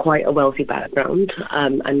from quite a wealthy background,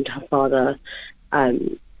 and her father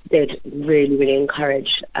did really, really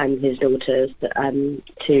encourage his daughters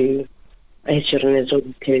to pursue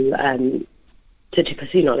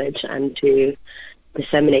knowledge and to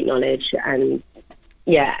disseminate knowledge, and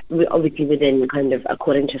obviously within kind of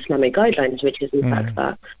according to Islamic guidelines, which is the fact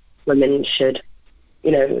that women should,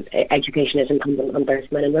 education is incumbent on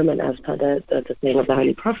both men and women as per the saying of the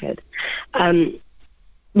Holy Prophet.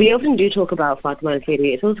 We often do talk about Fatima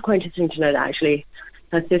al-Fihri. It's also quite interesting to know that actually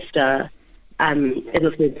her sister is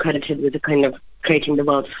also credited with the kind of creating the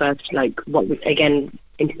world's first, what again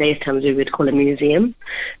in today's terms we would call a museum.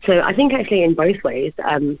 So I think actually in both ways,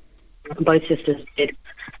 both sisters did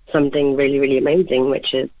something really, really amazing,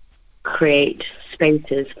 which is create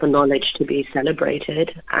spaces for knowledge to be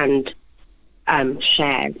celebrated and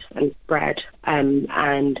shared and spread. That's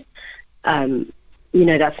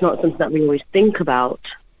not something that we always think about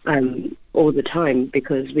all the time,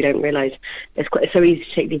 because we don't realise it's so easy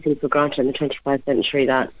to take these things for granted in the 21st century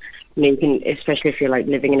that you can, especially if you're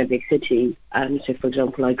living in a big city. So for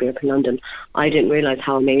example, I grew up in London. I didn't realise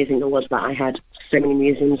how amazing it was that I had so many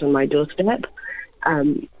museums on my doorstep,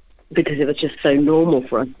 because it was just so normal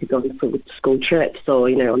for us to go on school trips or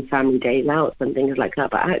on family days out and things like that.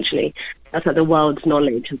 But actually, that's like the world's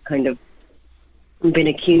knowledge has kind of been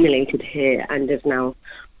accumulated here and is now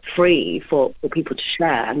free for people to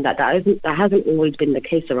share, and that hasn't always been the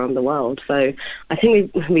case around the world. So I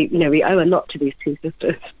think we owe a lot to these two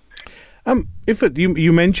sisters. Ifat,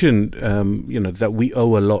 you mentioned that we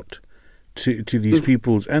owe a lot to these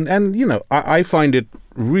peoples, and I find it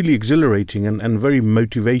really exhilarating and very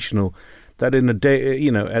motivational that in a day,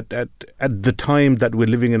 at the time that we're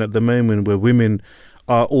living in at the moment, where women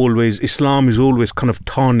are always, Islam is always kind of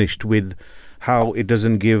tarnished with how it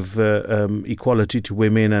doesn't give equality to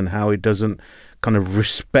women, and how it doesn't kind of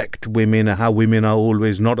respect women, and how women are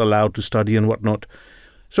always not allowed to study and whatnot.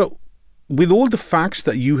 So with all the facts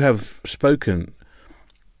that you have spoken,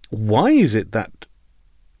 why is it that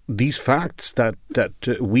these facts that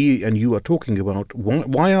we and you are talking about,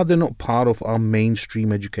 why are they not part of our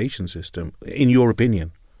mainstream education system, in your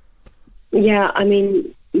opinion? Yeah, I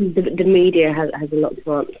mean, the media has a lot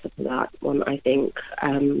to answer for that one, I think,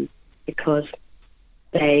 because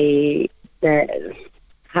how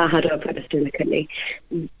do I put this delicately?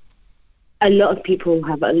 A lot of people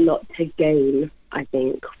have a lot to gain, I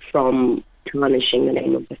think, from tarnishing the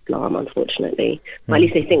name of Islam, unfortunately. Well, at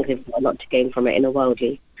least they think they've got a lot to gain from it in a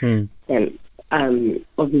worldly sense.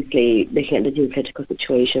 Obviously, looking at the geopolitical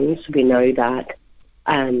situations, we know that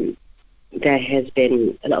there has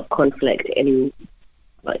been a lot of conflict in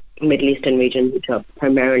Middle Eastern regions, which are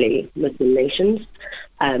primarily Muslim nations,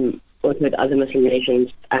 also with other Muslim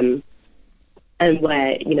nations, and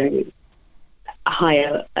where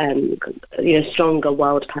higher, stronger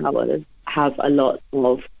world powers have a lot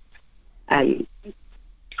of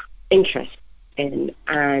interest in.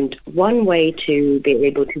 And one way to be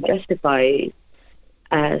able to justify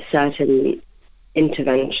certain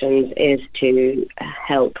interventions is to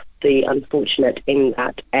help the unfortunate in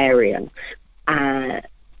that area,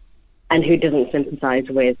 and who doesn't sympathise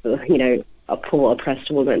with a poor oppressed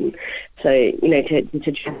woman. So to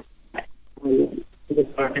justify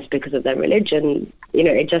because of their religion,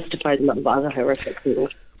 it justifies a lot of other horrific things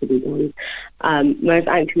to be done. Whereas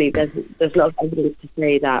actually there's a lot of evidence to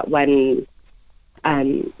say that when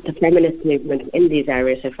the feminist movement in these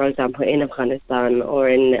areas. So, for example, in Afghanistan or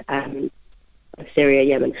in Syria,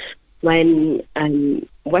 Yemen, when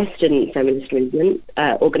Western feminist movement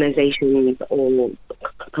organizations or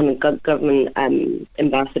kind of government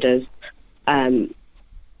ambassadors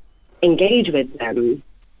engage with them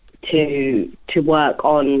to work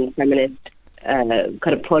on feminist kind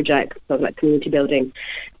of projects, sort of like community building,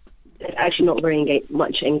 there's actually not very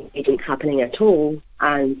much engagement happening at all,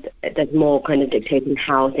 and there's more kind of dictating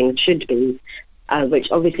how things should be,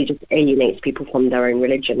 which obviously just alienates people from their own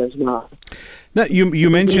religion as well. Now, you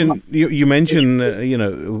mentioned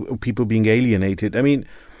people being alienated. I mean,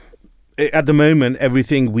 at the moment,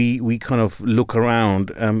 everything we kind of look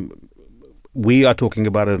around. We are talking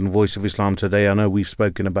about it in Voice of Islam today. I know we've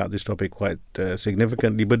spoken about this topic quite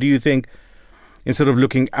significantly, but do you think, instead of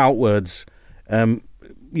looking outwards,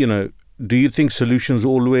 do you think solutions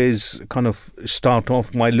always kind of start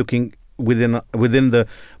off by looking within the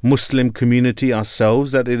Muslim community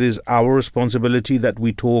ourselves, that it is our responsibility that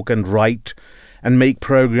we talk and write and make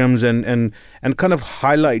programs and kind of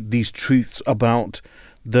highlight these truths about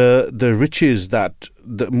the riches that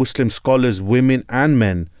the Muslim scholars, women and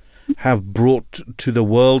men, have brought to the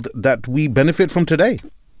world that we benefit from today?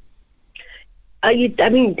 I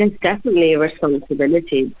mean, there's definitely a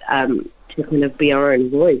responsibility to kind of be our own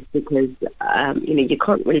voice, because you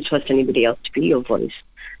can't really trust anybody else to be your voice.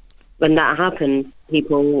 When that happens,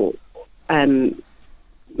 people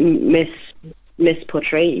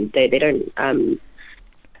misportray you. They don't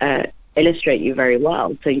illustrate you very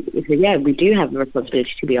well. So yeah, we do have a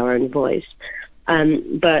responsibility to be our own voice.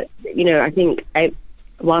 But I think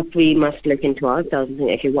whilst we must look into ourselves and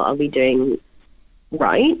think, okay, what are we doing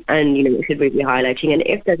right? And should we be highlighting? And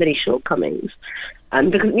if there's any shortcomings,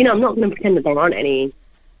 because I'm not going to pretend that there aren't any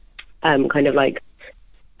kind of like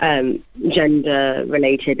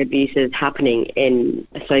gender-related abuses happening in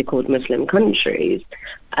so-called Muslim countries.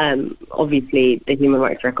 Obviously, the human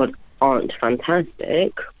rights records aren't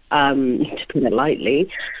fantastic, to put it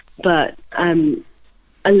lightly. But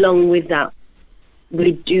along with that,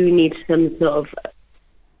 we do need some sort of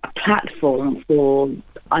a platform for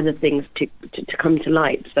other things to come to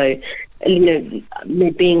light. So,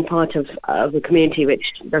 being part of a community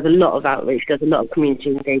which does a lot of outreach, does a lot of community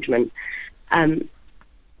engagement, and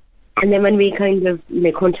then when we kind of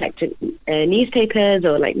contact newspapers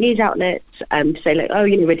or like news outlets to say like, oh,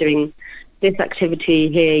 we're doing this activity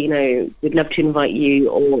here, we'd love to invite you,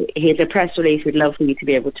 or here's a press release, we'd love for you to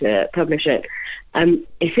be able to publish it.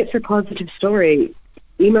 If it's a positive story,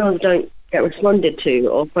 emails don't get responded to,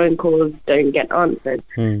 or phone calls don't get answered.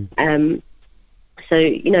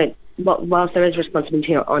 So, whilst there is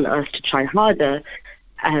responsibility on us to try harder,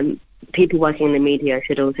 people working in the media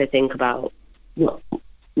should also think about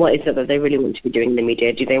what is it that they really want to be doing in the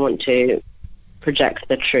media. Do they want to project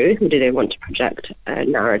the truth, or do they want to project a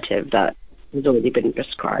narrative that has already been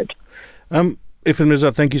prescribed? Ifan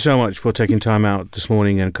Mirza, thank you so much for taking time out this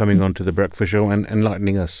morning and coming on to the Breakfast Show and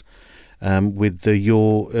enlightening us with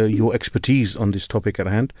your expertise on this topic at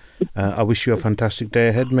hand. I wish you a fantastic day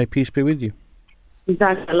ahead. May peace be with you.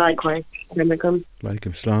 Exactly, likewise.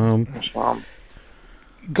 Walaikum salam.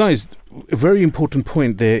 Guys, a very important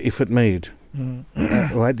point there, Ifat made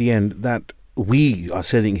right at the end, that we are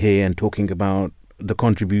sitting here and talking about the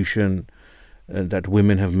contribution that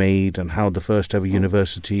women have made and how the first ever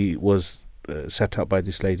university was set up by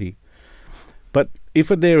this lady. But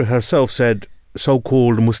Ifat there herself said,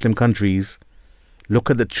 so-called Muslim countries, look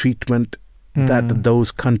at the treatment that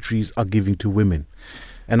those countries are giving to women.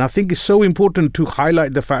 And I think it's so important to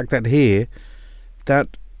highlight the fact that here,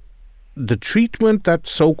 that the treatment that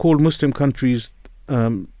so-called Muslim countries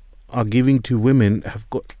are giving to women have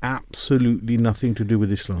got absolutely nothing to do with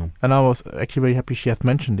Islam. And I was actually very happy she has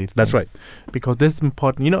mentioned these That's things, right. because this is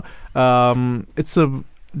important.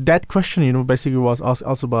 That question, basically was asked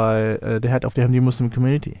also by the head of the Ahmadi Muslim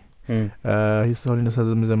community. His Holiness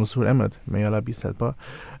Hazrat Mirza Masroor Ahmad, may Allah be helper.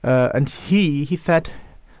 And he said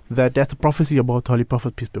that there's a prophecy about the Holy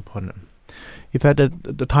Prophet, peace be upon him. He said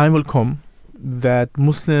that the time will come that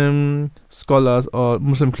Muslim scholars or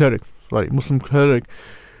Muslim cleric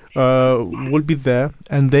will be there,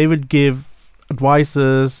 and they will give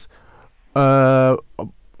advices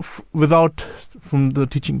without from the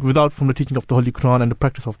teaching of the Holy Quran and the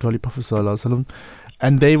practice of the Holy Prophet sallallahu alaihi wasallam,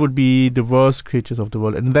 and they would be the worst creatures of the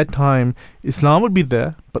world. And at that time, Islam would be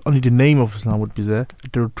there, but only the name of Islam would be there.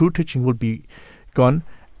 The true teaching would be gone,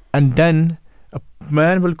 and then a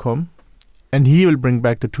man will come, and he will bring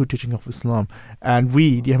back the true teaching of Islam. And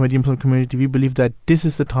we, the Ahmadi Muslim community, we believe that this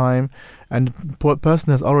is the time, and the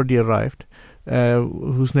person has already arrived.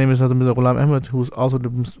 whose name is Hazrat Mirza Ghulam Ahmad, who's also the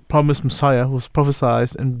promised Messiah, who's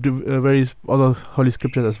prophesied in various other holy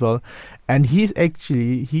scriptures as well. And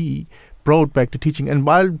he brought back the teaching. And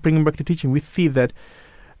while bringing back the teaching, we see that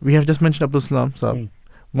we have just mentioned Abdul Salam Sahib,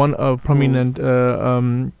 one prominent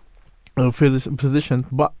physician,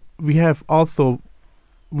 but we have also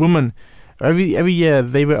women. Every year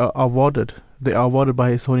they were awarded. They are awarded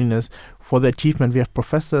by His Holiness for their achievement. We have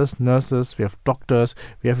professors, nurses, we have doctors,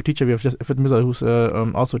 we have a teacher. We have just Ifat Mirza, who's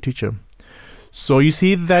also a teacher. So you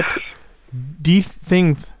see that these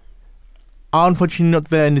things are unfortunately not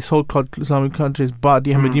there in the so-called Islamic countries, but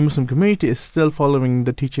the Ahmadi Muslim community is still following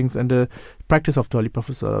the teachings and the practice of the Holy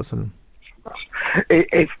Prophet Sallallahu Alaihi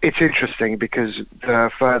Wasallam. It's interesting because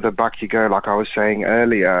the further back you go, like I was saying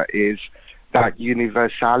earlier, is that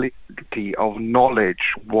universality of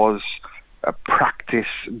knowledge was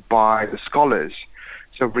practiced by the scholars.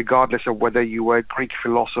 So regardless of whether you were a Greek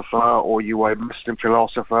philosopher or you were a Muslim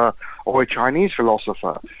philosopher or a Chinese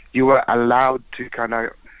philosopher, you were allowed to kind of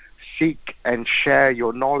seek and share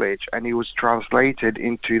your knowledge, and it was translated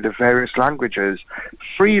into the various languages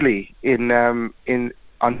freely in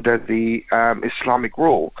under the Islamic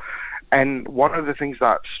rule. And one of the things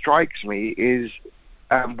that strikes me is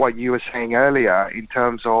what you were saying earlier in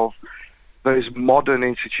terms of those modern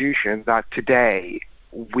institutions that today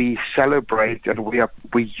we celebrate and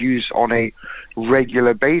we use on a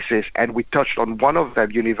regular basis. And we touched on one of them,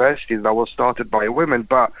 universities that was started by women,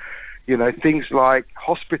 but you know, things like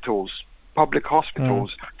hospitals, public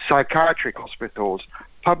hospitals, psychiatric hospitals,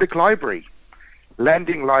 public library,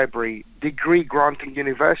 lending library, degree granting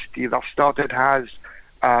university that started as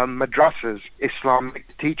madrasas,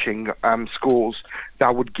 Islamic teaching schools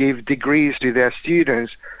that would give degrees to their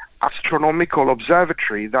students, astronomical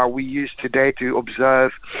observatory that we use today to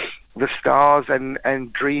observe the stars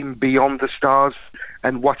and dream beyond the stars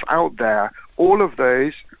and what's out there. All of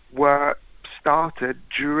those were started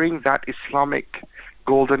during that Islamic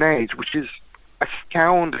golden age, which is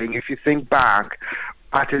astounding if you think back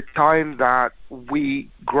at a time that we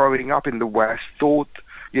growing up in the West thought,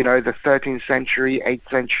 you know, the 13th century, 8th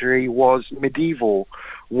century was medieval,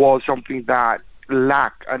 was something that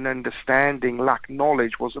lacked an understanding, lacked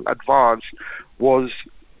knowledge, wasn't advanced, was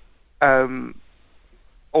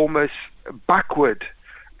almost backward.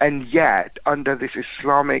 And yet, under this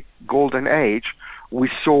Islamic golden age, we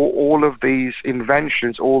saw all of these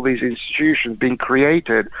inventions, all these institutions being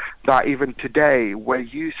created that even today we're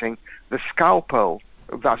using. The scalpel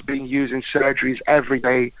that's being used in surgeries every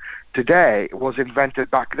day today was invented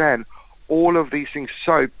back then. All of these things,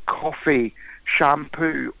 soap, coffee,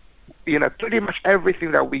 shampoo, you know, pretty much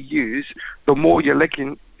everything that we use, the more you're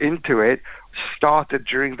looking into it, started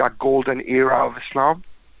during that golden era of Islam.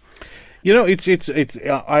 You know,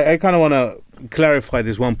 I kind of want to clarify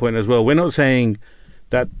this one point as well. We're not saying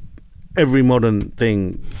that every modern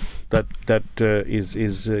thing that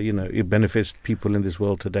is you know, it benefits people in this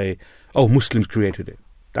world today. Oh, Muslims created it.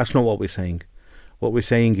 That's not what we're saying. What we're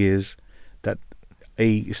saying is that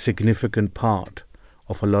a significant part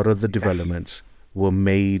of a lot of the developments were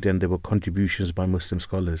made, and there were contributions by Muslim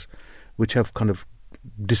scholars, which have kind of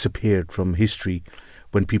disappeared from history.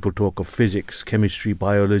 When people talk of physics, chemistry,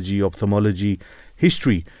 biology, ophthalmology,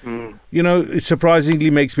 history, you know, it surprisingly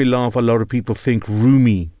makes me laugh. A lot of people think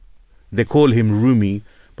Rumi, they call him Rumi,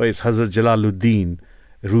 but it's Hazrat Jalaluddin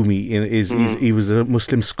Rumi. He was a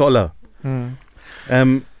Muslim scholar.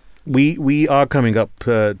 We are coming up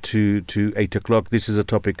to 8 o'clock. This is a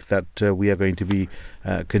topic that we are going to be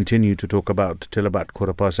continue to talk about till about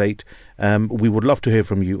 8:15. We would love to hear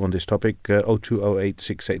from you on this topic. 0208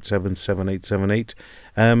 687 7878.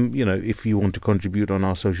 You know, if you want to contribute on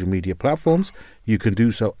our social media platforms, you can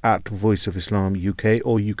do so at Voice of Islam UK,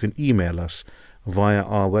 or you can email us via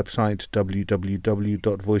our website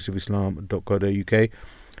www.voiceofislam.co.uk.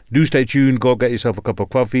 Do stay tuned. Go get yourself a cup of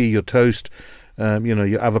coffee, your toast, you know,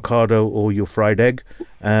 your avocado or your fried egg.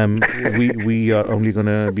 We are only going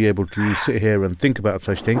to be able to sit here and think about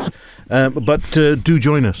such things. But do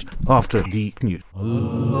join us after the news.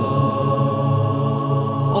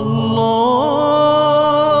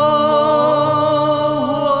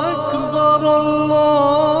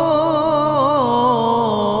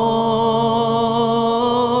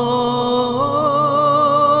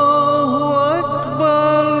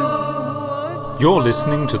 You're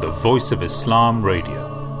listening to the Voice of Islam Radio,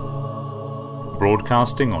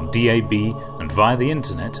 broadcasting on DAB and via the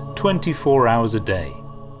internet 24 hours a day.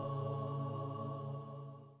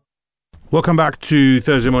 Welcome back to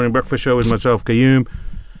Thursday Morning Breakfast Show with myself, Qayyum,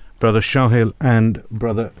 Brother Shahil and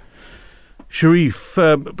Brother Sharif.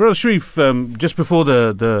 Brother Sharif, just before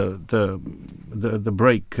the the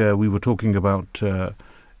break, we were talking about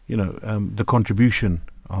the contribution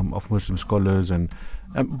of Muslim scholars,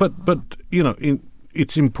 but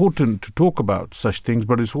it's important to talk about such things,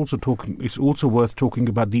 but it's also worth talking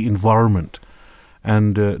about the environment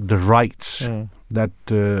and the rights that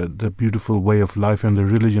the beautiful way of life and the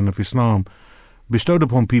religion of Islam bestowed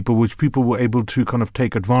upon people, which people were able to kind of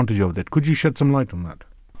take advantage of that. Could you shed some light on that?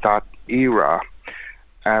 That era,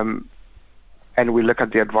 and we look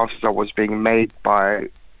at the advances that was being made by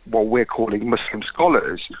what we're calling Muslim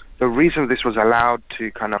scholars, the reason this was allowed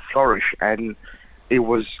to kind of flourish and it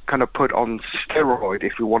was kind of put on steroid,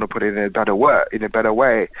 if we want to put it in a better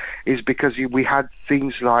way, is because we had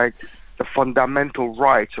things like the fundamental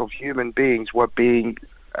rights of human beings were being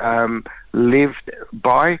lived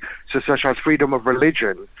by, so such as freedom of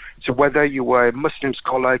religion. So whether you were a Muslim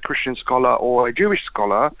scholar, a Christian scholar, or a Jewish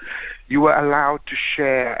scholar, you were allowed to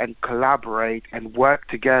share and collaborate and work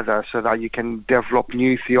together so that you can develop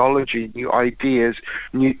new theology, new ideas,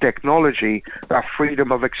 new technology. That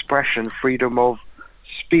freedom of expression, freedom of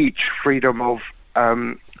speech, freedom of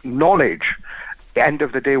knowledge, at the end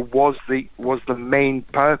of the day was the main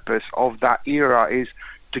purpose of that era, is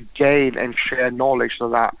to gain and share knowledge so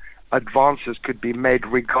that advances could be made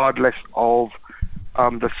regardless of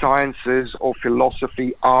the sciences or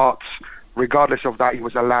philosophy, arts. Regardless of that, he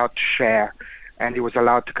was allowed to share, and he was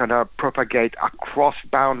allowed to kind of propagate across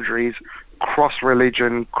boundaries, cross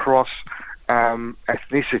religion, cross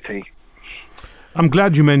ethnicity. I'm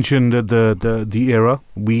glad you mentioned the era.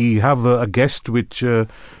 We have a guest, which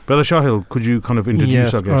Brother Shahil, could you kind of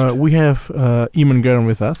introduce our guest? We have Eamon Guerin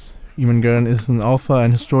with us. Eamon Guerin is an author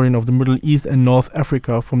and historian of the Middle East and North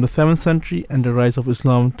Africa from the 7th century and the rise of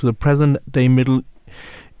Islam to the present-day Middle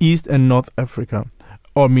East and North Africa,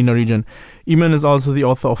 or MENA region. Eamon is also the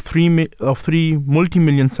author of three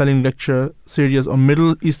multi-million selling lecture series on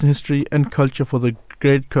Middle Eastern history and culture for the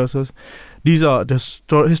great cursors. These are the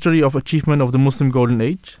history of achievement of the Muslim Golden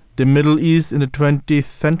Age, the Middle East in the 20th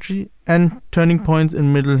century, and turning points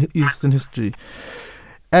in Middle Eastern history.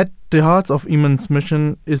 At the heart of Eamon's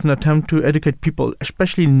mission is an attempt to educate people,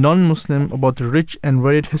 especially non-Muslim, about the rich and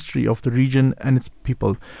varied history of the region and its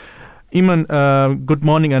people. Eamon, good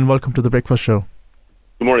morning and welcome to the Breakfast Show.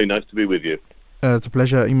 Good morning, nice to be with you. It's a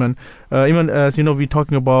pleasure, Eamon. Eamon, as you know, we're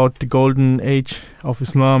talking about the golden age of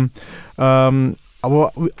Islam.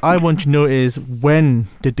 What I want to know is, when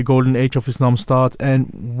did the golden age of Islam start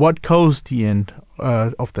and what caused the end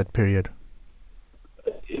of that period?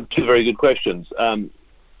 Two very good questions.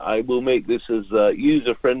 I will make this as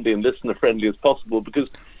user-friendly and listener-friendly as possible, because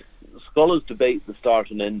scholars debate the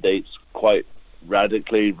start and end dates quite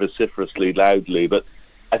radically, vociferously, loudly, but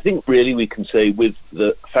I think really we can say with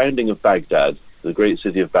the founding of Baghdad, the great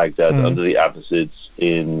city of Baghdad under the Abbasids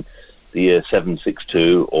in the year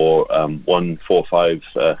 762 or 145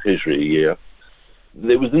 Hijri year,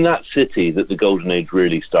 it was in that city that the Golden Age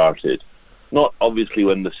really started. Not obviously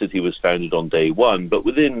when the city was founded on day one, but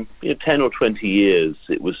within 10 or 20 years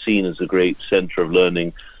it was seen as a great centre of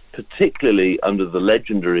learning, particularly under the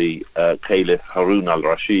legendary Caliph Harun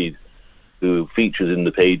al-Rashid, who features in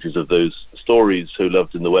the pages of those stories So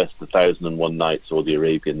Loved in the West, The 1001 Nights or The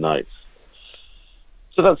Arabian Nights.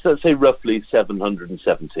 So that's, let's say, roughly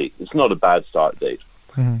 770. It's not a bad start date.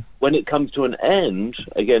 Mm-hmm. When it comes to an end,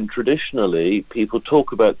 again, traditionally, people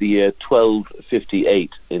talk about the year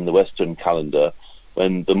 1258 in the Western calendar,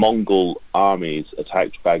 when the Mongol armies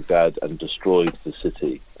attacked Baghdad and destroyed the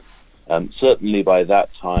city. Certainly by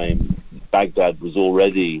that time, Baghdad was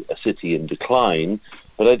already a city in decline,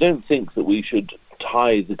 but I don't think that we should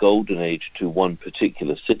tie the Golden Age to one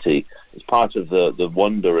particular city. It's part of the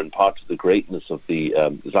wonder and part of the greatness of the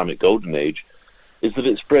Islamic Golden Age is that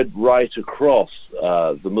it spread right across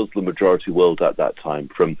the Muslim majority world at that time,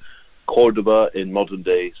 from Cordoba in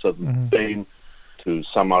modern-day southern Spain to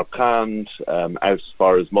Samarkand, out as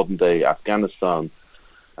far as modern-day Afghanistan,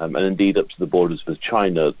 and indeed up to the borders with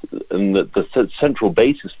China. And the central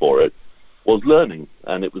basis for it was learning,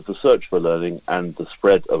 and it was the search for learning and the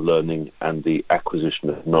spread of learning and the acquisition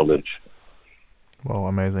of knowledge. Wow,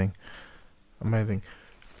 amazing.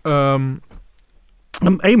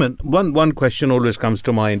 Eamon, one question always comes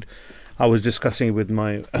to mind. I was discussing it with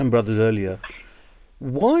my brothers earlier.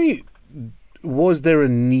 Why was there a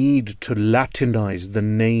need to Latinize the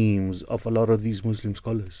names of a lot of these Muslim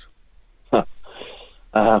scholars?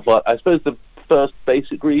 Well, I suppose the first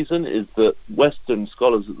basic reason is that Western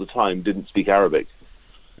scholars at the time didn't speak Arabic.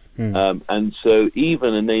 And so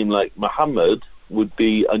even a name like Muhammad would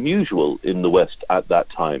be unusual in the West at that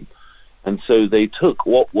time. And so they took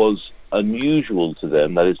what was unusual to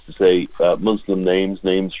them, that is to say Muslim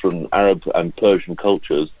names from Arab and Persian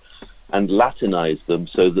cultures, and Latinized them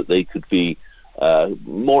so that they could be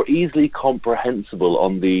more easily comprehensible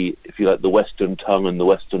on the, if you like, the Western tongue and the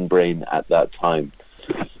Western brain at that time.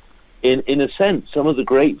 In a sense, some of the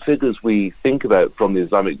great figures we think about from the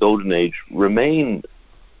Islamic Golden Age remain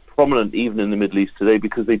prominent even in the Middle East today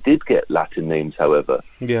because they did get Latin names, however.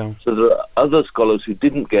 Yeah. So there are other scholars who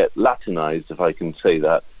didn't get Latinized, if I can say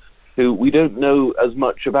that, who we don't know as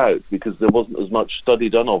much about because there wasn't as much study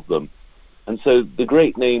done of them. And so the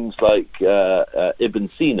great names like Ibn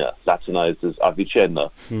Sina, Latinized as Avicenna,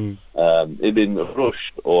 Ibn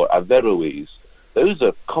Rushd or Averroes, those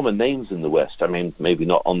are common names in the West. I mean, maybe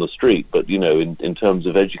not on the street, but, you know, in terms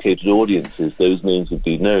of educated audiences, those names would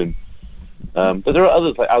be known. But there are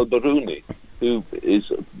others like Al-Biruni, who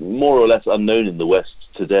is more or less unknown in the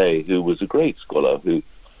West today, who was a great scholar who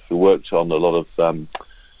worked on a lot of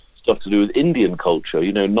stuff to do with Indian culture,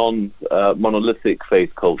 you know, non-monolithic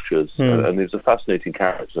faith cultures, and he's a fascinating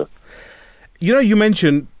character. You know, you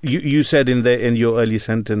mentioned, you said in your earlier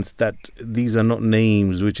sentence that these are not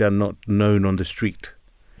names which are not known on the street.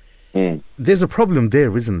 There's a problem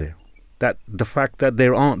there, isn't there? That the fact that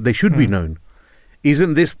they should be known.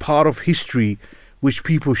 Isn't this part of history which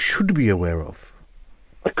people should be aware of?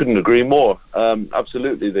 I couldn't agree more.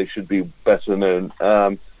 Absolutely, they should be better known.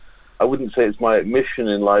 I wouldn't say it's my mission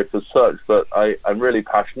in life as such, but I'm really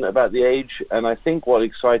passionate about the age, and I think what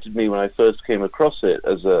excited me when I first came across it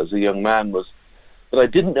as a young man was that I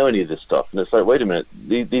didn't know any of this stuff. And it's like, wait a minute,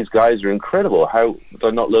 these guys are incredible. How did I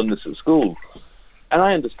not learn this at school? And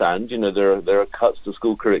I understand, you know, there are cuts to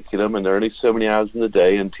school curriculum, and there are only so many hours in the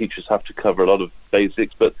day, and teachers have to cover a lot of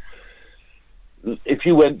basics. But if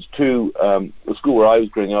you went to the school where I was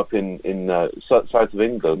growing up in south of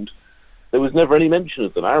England, there was never any mention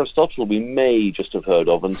of them. Aristotle we may just have heard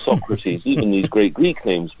of, and Socrates, even these great Greek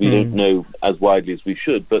names we don't know as widely as we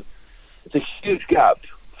should. But it's a huge gap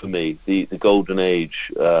for me, the Golden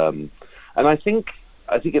Age. And I think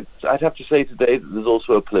I'd have to say today that there's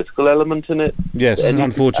also a political element in it. Yes,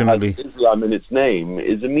 unfortunately. Islam in its name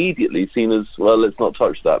is immediately seen as, well, let's not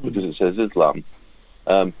touch that because it says Islam.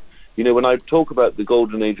 You know, when I talk about the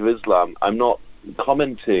Golden Age of Islam, I'm not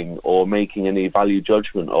commenting or making any value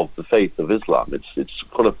judgment of the faith of Islam. It's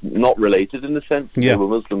kind of not related in the sense that there were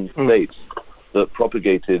Muslim states that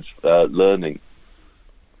propagated learning.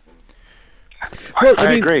 Well,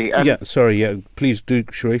 I agree. Please do,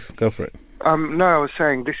 Sharif, go for it. No, I was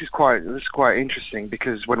saying this is quite interesting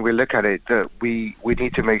because when we look at it, that we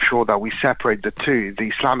need to make sure that we separate the two. The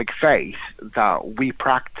Islamic faith that we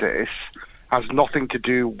practice has nothing to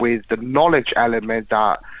do with the knowledge element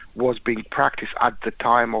that was being practiced at the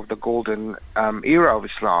time of the golden era of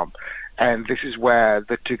Islam. And this is where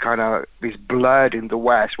the two kind of is blurred in the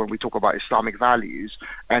West when we talk about Islamic values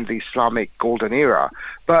and the Islamic golden era.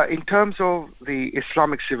 But in terms of the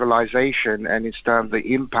Islamic civilization and in terms of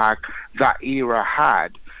the impact that era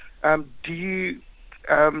had, did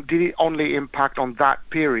it only impact on that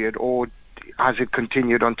period, or has it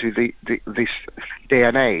continued onto this day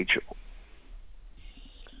and age?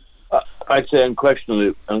 I'd say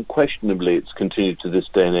unquestionably it's continued to this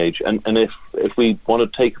day and age. And if we want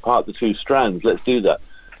to take apart the two strands, let's do that.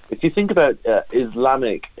 If you think about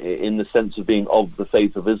Islamic in the sense of being of the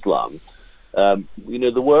faith of Islam, you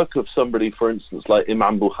know, the work of somebody, for instance, like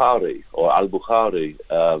Imam Bukhari or Al-Bukhari,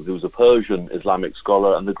 who was a Persian Islamic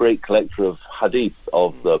scholar and the great collector of hadith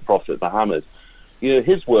of the Prophet Muhammad, you know,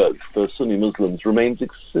 his work for Sunni Muslims remains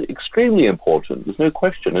extremely important. There's no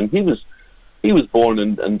question. And he was born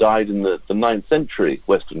and died in the 9th century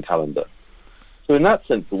Western calendar. So in that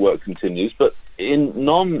sense, the work continues. But in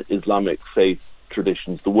non-Islamic faith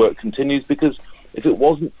traditions, the work continues because if it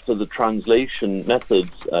wasn't for the translation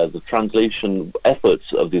methods, the translation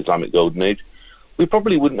efforts of the Islamic Golden Age, we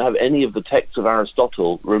probably wouldn't have any of the texts of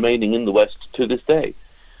Aristotle remaining in the West to this day.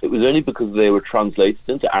 It was only because they were translated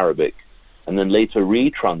into Arabic and then later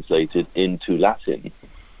retranslated into Latin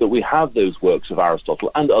that we have those works of Aristotle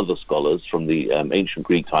and other scholars from the ancient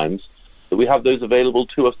Greek times, that we have those available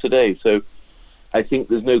to us today. So I think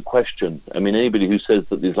there's no question. I mean, anybody who says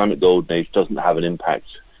that the Islamic Golden Age doesn't have an impact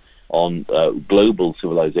on global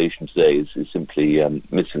civilization today is simply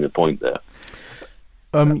missing the point there.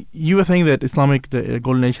 You were saying that the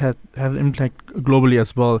Golden Age has an impact globally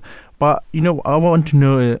as well. But, you know, I want to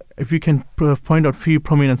know if you can point out a few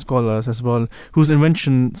prominent scholars as well whose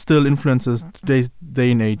invention still influences today's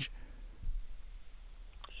day and age.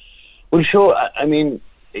 Well, sure. I mean,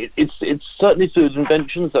 it's certainly through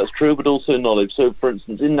inventions, that's true, but also knowledge. So, for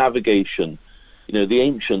instance, in navigation, you know, the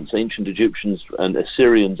ancient Egyptians and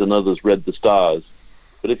Assyrians and others read the stars.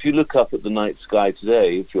 But if you look up at the night sky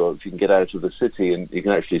today, if you can get out of the city and you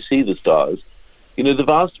can actually see the stars, The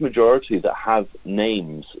vast majority that have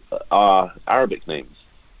names are Arabic names.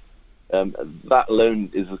 That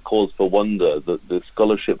alone is a cause for wonder that the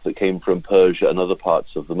scholarship that came from Persia and other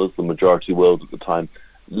parts of the Muslim majority world at the time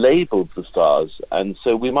labelled the stars. And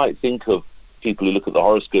so we might think of people who look at the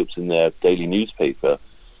horoscopes in their daily newspaper,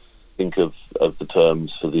 think of the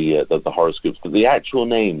terms for the horoscopes, but the actual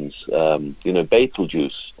names,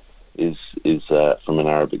 Betelgeuse is from an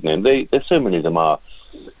Arabic name. There's so many of them are.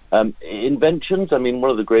 Inventions, one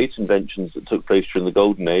of the great inventions that took place during the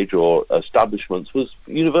Golden Age, or establishments, was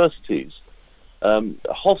universities,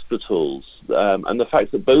 hospitals, and the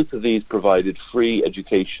fact that both of these provided free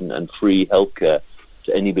education and free healthcare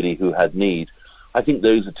to anybody who had need. I think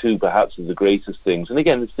those are two perhaps of the greatest things. And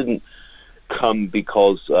again, this didn't come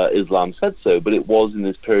because Islam said so, but it was in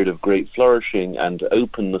this period of great flourishing and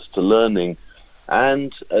openness to learning.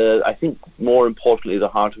 And I think, more importantly, the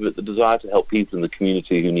heart of it, the desire to help people in the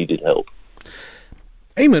community who needed help.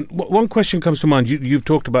 Eamon, one question comes to mind. You've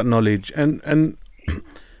talked about knowledge, and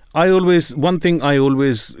one thing I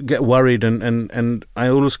always get worried, and I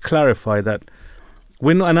always clarify that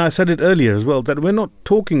and I said it earlier as well, that we're not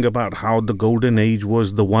talking about how the Golden Age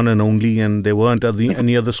was the one and only, and there weren't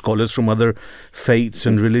any other scholars from other faiths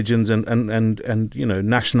and religions and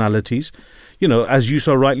nationalities. As you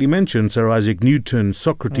so rightly mentioned, Sir Isaac Newton,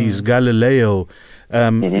 Socrates, Galileo,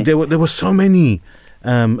 there were so many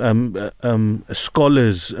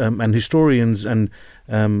scholars and historians and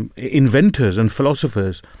inventors and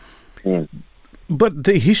philosophers. But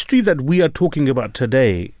the history that we are talking about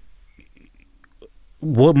today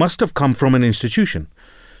must have come from an institution.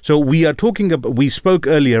 So we spoke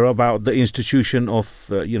earlier about the institution of,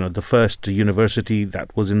 the first university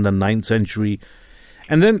that was in the 9th century.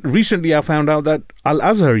 And then recently I found out that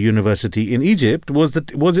Al-Azhar University in Egypt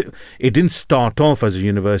it didn't start off as a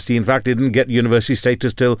university. In fact, it didn't get university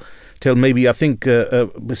status till maybe, I think,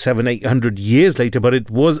 700-800 years later, but it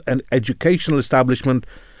was an educational establishment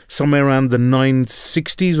somewhere around the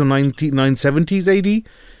 960s or 970s AD.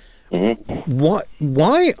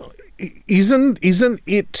 Why isn't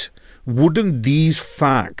it? Wouldn't these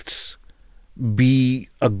facts be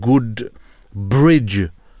a good bridge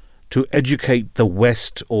to educate the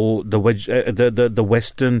West or the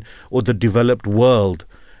Western or the developed world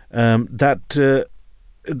that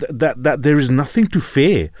there is nothing to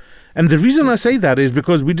fear? And the reason I say that is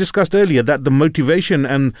because we discussed earlier that the motivation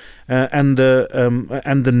and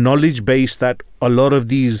the knowledge base that a lot of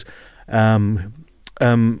these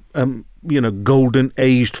golden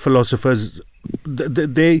aged philosophers,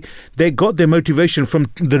 they got their motivation from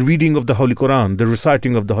the reading of the Holy Quran, the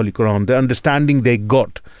reciting of the Holy Quran, the understanding they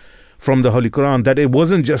got from the Holy Quran, that it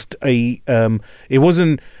wasn't just a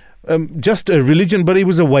religion, but it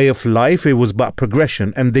was a way of life. It was about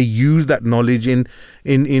progression, and they used that knowledge in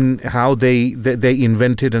how they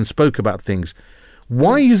invented and spoke about things.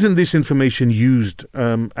 Why isn't this information used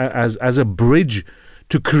as a bridge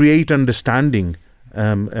to create understanding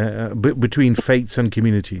between faiths and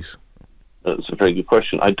communities? That's a very good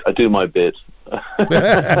question. I do my bit.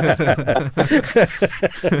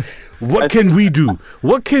 What can we do?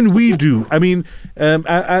 I mean,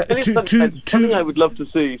 something I would love to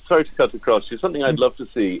see. Sorry to cut across you. Something I'd love to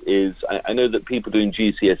see is I know that people doing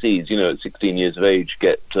GCSEs, at 16 years of age,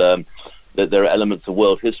 get that there are elements of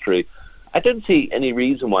world history. I don't see any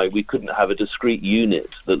reason why we couldn't have a discrete unit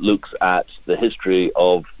that looks at the history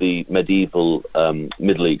of the medieval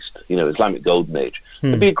Middle East, Islamic Golden Age.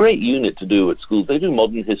 It'd be a great unit to do at schools. They do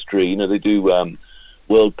modern history, they do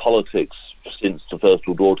world politics since the First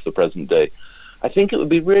World War to the present day. I think it would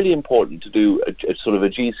be really important to do a sort of a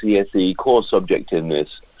GCSE core subject in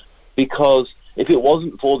this, because if it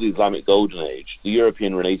wasn't for the Islamic Golden Age, the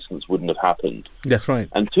European Renaissance wouldn't have happened. That's right.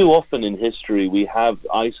 And too often in history, we have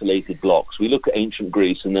isolated blocks. We look at ancient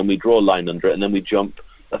Greece, and then we draw a line under it, and then we jump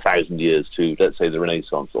 1,000 years to, let's say, the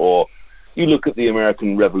Renaissance. Or you look at the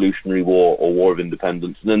American Revolutionary War or War of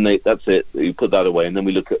Independence, and then that's it. You put that away, and then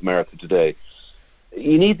we look at America today.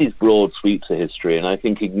 You need these broad sweeps of history, and I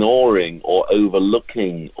think ignoring or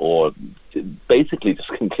overlooking or basically just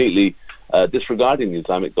completely disregarding the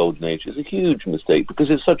Islamic Golden Age is a huge mistake, because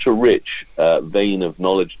it's such a rich vein of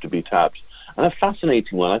knowledge to be tapped, and a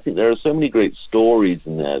fascinating one. I think there are so many great stories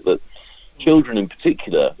in there that children in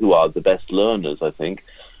particular, who are the best learners, I think,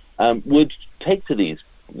 would take to these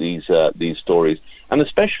stories. And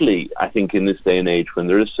especially, I think, in this day and age when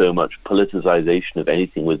there is so much politicization of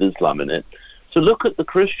anything with Islam in it, to look at the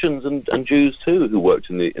Christians and Jews too who worked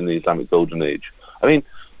in the Islamic Golden Age. I mean,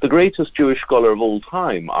 the greatest Jewish scholar of all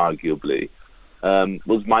time, arguably,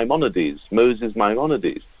 was Maimonides, Moses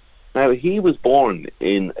Maimonides. Now, he was born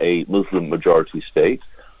in a Muslim majority state,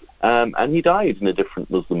 and he died in a different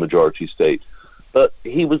Muslim majority state. But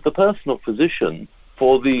he was the personal physician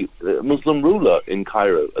for the Muslim ruler in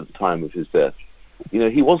Cairo at the time of his death.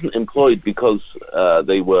 He wasn't employed because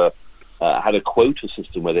they had a quota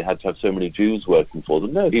system where they had to have so many Jews working for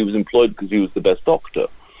them. No, he was employed because he was the best doctor.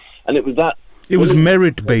 And it was that... It was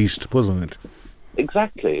merit-based, wasn't it?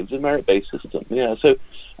 Exactly. It was a merit-based system. Yeah. So,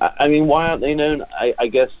 I mean, why aren't they known? I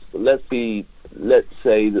guess let's say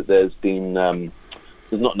that there's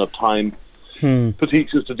not enough time for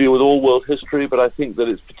teachers to deal with all world history, but I think that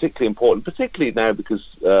it's particularly important, particularly now because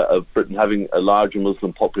of Britain having a larger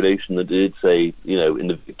Muslim population than it did, say, in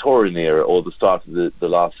the Victorian era or the start of the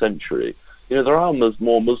last century. There are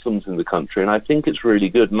more Muslims in the country, and I think it's really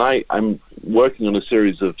good. And I'm working on a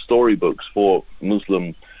series of storybooks for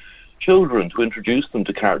Muslim children to introduce them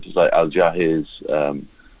to characters like Al-Jahiz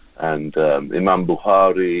and Imam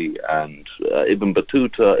Bukhari and Ibn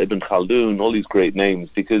Battuta, Ibn Khaldun, all these great names,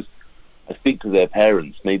 because I speak to their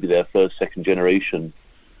parents, maybe their first, second generation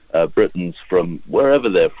Britons from wherever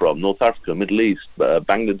they're from, North Africa, Middle East,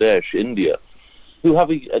 Bangladesh, India, who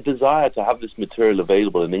have a desire to have this material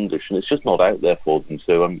available in English, and it's just not out there for them.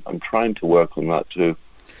 So I'm trying to work on that too.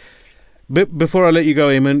 Before I let you go,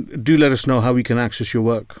 Eamon, do let us know how we can access your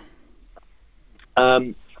work.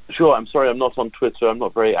 Sure. I'm sorry, I'm not on Twitter. I'm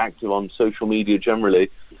not very active on social media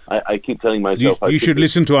generally. I keep telling myself you should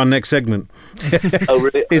listen to our next segment. Oh,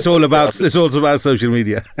 really? It's all about social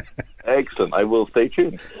media. Excellent. I will stay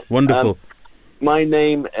tuned. Wonderful. My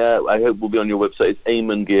name, I hope, will be on your website. It's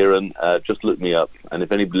Eamon Gearan. Just look me up. And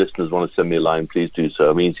if any listeners want to send me a line, please do so.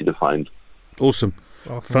 I'm easy to find. Awesome.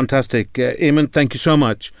 Fantastic. Eamon, thank you so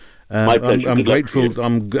much. My pleasure. I'm grateful.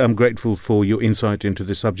 I'm grateful for your insight into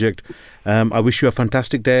this subject. I wish you a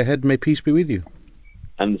fantastic day ahead. May peace be with you.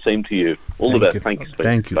 And the same to you. All the best. Thank you.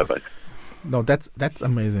 Thank you. Bye-bye. No, that's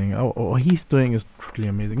amazing. What he's doing is truly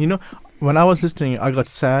amazing. When I was listening, I got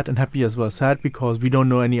sad and happy as well. Sad because we don't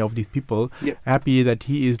know any of these people. Yep. Happy that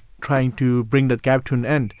he is trying to bring that gap to an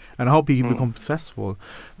end, and I hope he becomes successful.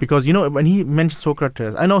 Because when he mentioned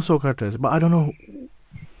Socrates, I know Socrates, but I don't know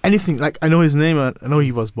anything. Like, I know his name, I know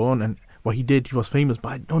he was born and what he did. He was famous, but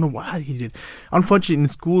I don't know what he did. Unfortunately, in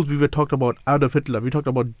schools we were talked about Adolf Hitler, we talked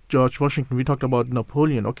about George Washington, we talked about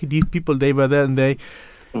Napoleon. Okay, these people, they were there and they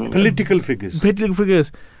political figures.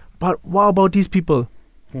 But what about these people?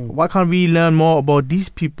 Why can't we learn more about these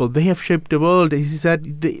people? They have shaped the world. He said,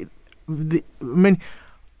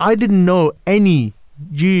 I didn't know any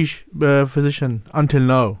Jewish physician until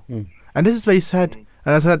now. And this is very sad.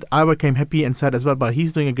 And I said, I became happy and sad as well, but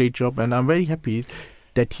he's doing a great job, and I'm very happy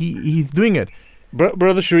that he's doing it.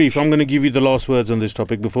 Brother Sharif, I'm going to give you the last words on this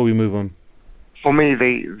topic before we move on. For me,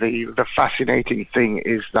 the fascinating thing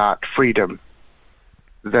is that freedom.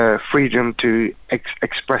 The freedom to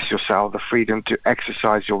express yourself, the freedom to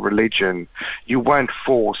exercise your religion. You weren't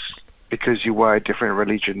forced because you were a different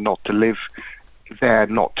religion not to live there,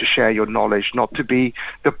 not to share your knowledge, not to be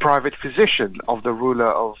the private physician of the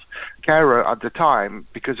ruler of Cairo at the time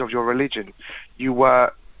because of your religion. You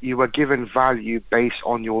were given value based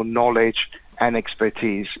on your knowledge and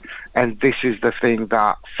expertise. And this is the thing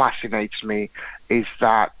that fascinates me, is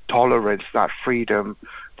that tolerance, that freedom,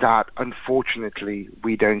 that unfortunately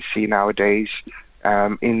we don't see nowadays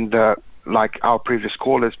in the, like our previous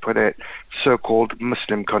callers put it, so-called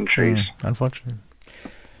Muslim countries. Unfortunately.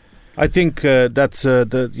 I think that's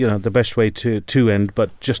the best way to end.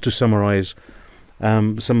 But just to summarise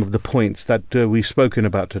some of the points that we've spoken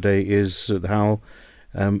about today is how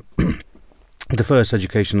the first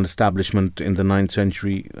educational establishment in the 9th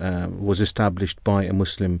century was established by a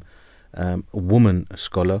Muslim woman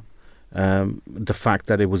scholar. The fact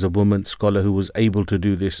that it was a woman scholar who was able to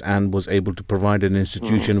do this and was able to provide an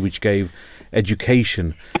institution which gave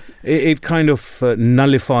education, it kind of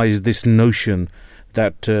nullifies this notion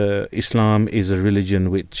that Islam is a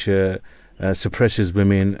religion which suppresses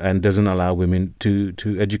women and doesn't allow women to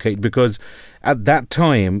educate. Because at that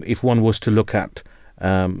time, if one was to look at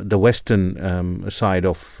the Western side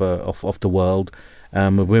of the world,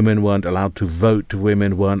 women weren't allowed to vote.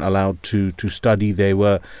 Women weren't allowed to study. They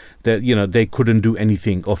couldn't do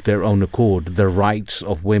anything of their own accord. The rights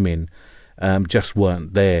of women just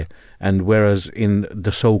weren't there. And whereas in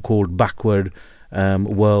the so-called backward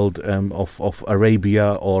world of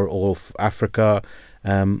Arabia or of Africa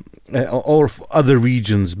or of other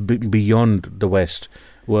regions beyond the West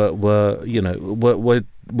were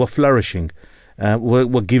flourishing.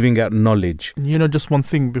 We're giving out knowledge. Just one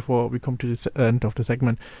thing before we come to the end of the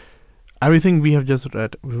segment. Everything we have just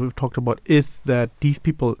read, we've talked about, is that these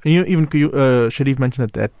people, even Sharif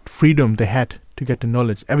mentioned that freedom they had to get the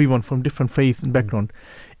knowledge, everyone from different faith and background,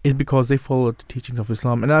 is because they follow the teachings of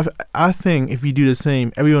Islam. And I think if we do the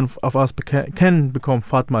same, everyone of us can become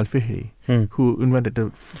Fatma al-Fihri, who invented the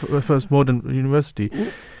first modern university.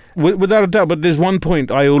 Without a doubt, but there's one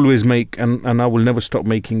point I always make, and I will never stop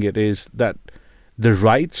making it, is that the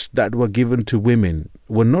rights that were given to women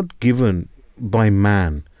were not given by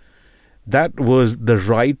man. That was the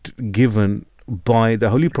right given by the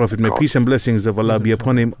Holy Prophet, may peace and blessings of Allah be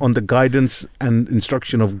upon him, on the guidance and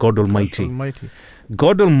instruction of God Almighty.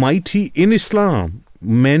 God Almighty, in Islam,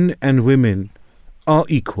 men and women are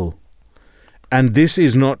equal. And this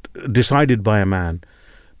is not decided by a man.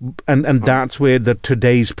 And that's where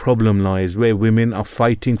today's problem lies, where women are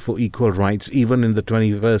fighting for equal rights, even in the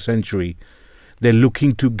 21st century. They're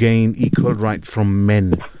looking to gain equal rights from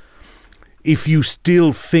men. If you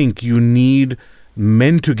still think you need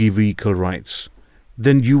men to give equal rights,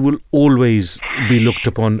 then you will always be looked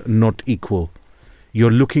upon not equal. You're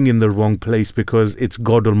looking in the wrong place, because it's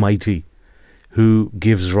God Almighty who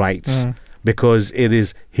gives rights, because it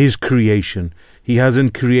is His creation. He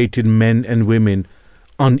hasn't created men and women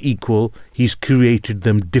unequal. He's created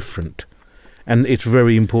them different. And it's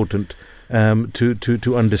very important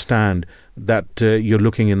to understand that you're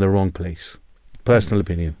looking in the wrong place. Personal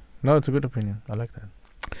opinion. No, it's a good opinion. I like that.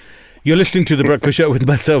 You're listening to The Breakfast Show with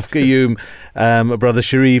myself, Qayyum, Brother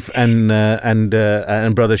Sharif and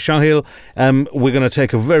Brother Shahil. We're going to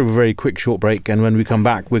take a very, very quick short break, and when we come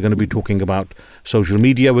back, we're going to be talking about social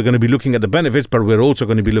media. We're going to be looking at the benefits, but we're also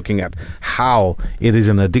going to be looking at how it is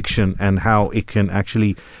an addiction and how it can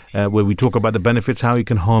actually, where we talk about the benefits, how it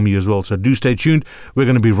can harm you as well. So do stay tuned. We're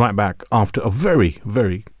going to be right back after a very,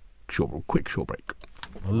 very quick short break.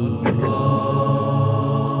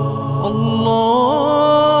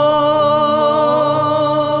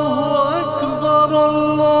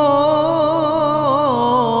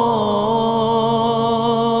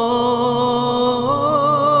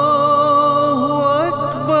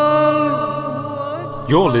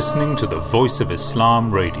 You're listening to the Voice of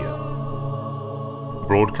Islam Radio,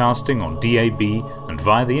 broadcasting on DAB and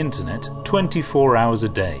via the internet 24 hours a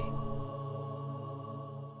day.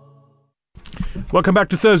 Welcome back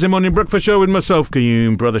to Thursday Morning Breakfast Show with myself,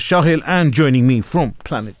 Qayyum, Brother Shahil, and joining me from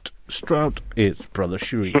Planet Strout is Brother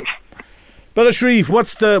Sharif. Brother Sharif,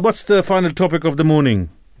 what's the final topic of the morning?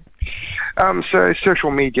 So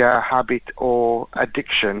social media habit or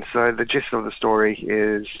addiction. So the gist of the story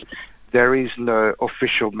is there is no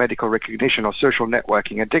official medical recognition of social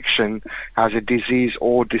networking addiction as a disease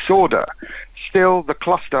or disorder. Still, the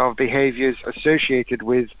cluster of behaviors associated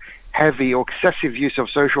with heavy or excessive use of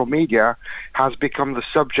social media has become the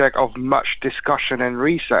subject of much discussion and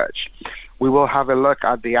research. We will have a look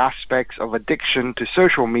at the aspects of addiction to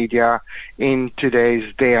social media in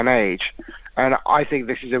today's day and age. And I think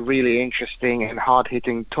this is a really interesting and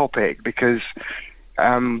hard-hitting topic, because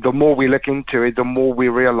the more we look into it, the more we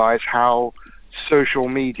realize how social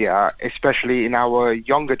media, especially in our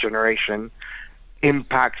younger generation,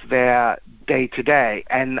 impacts their day-to-day.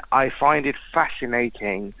 And I find it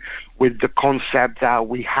fascinating with the concept that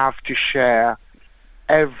we have to share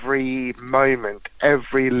every moment,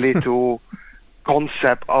 every little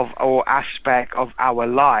concept of or aspect of our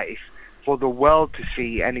life for the world to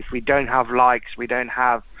see. And if we don't have likes, we don't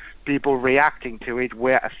have people reacting to it,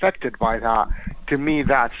 we're affected by that. To me,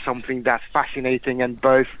 that's something that's fascinating, and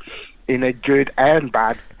both in a good and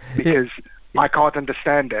bad, because I can't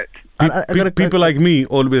understand it. People like me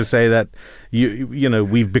always say that you know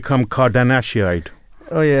we've become Kardashian.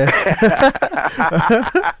 Oh yeah.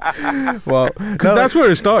 Well, because that's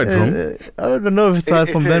where it started from. I don't know if it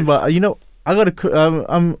started from then, but I gotta.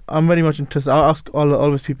 I'm very much interested. I ask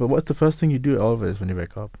always people, what's the first thing you do always when you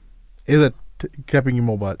wake up? Is it grabbing your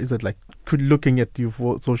mobile? Is it like looking at your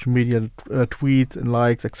social media tweets and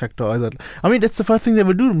likes, etc.? Is it? I mean, that's the first thing they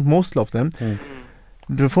will do. Most of them.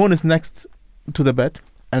 The phone is next to the bed,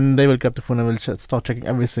 and they will grab the phone and will start checking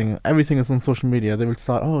everything. Everything is on social media. They will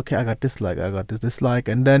start, oh, okay, I got this like, I got this dislike,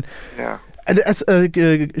 and then, and as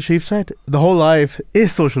Sharif said, the whole life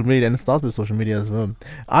is social media, and it starts with social media as well.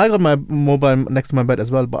 I got my mobile next to my bed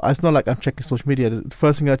as well, but it's not like I'm checking social media. The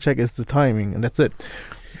first thing I check is the timing, and that's it.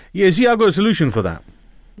 Yeah, see, I've got a solution for that.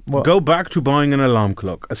 What? Go back to buying an alarm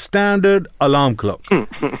clock, a standard alarm clock.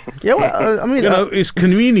 Yeah, well, I mean, it's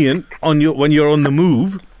convenient when you're on the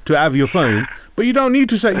move to have your phone, but you don't need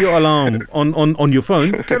to set your alarm on your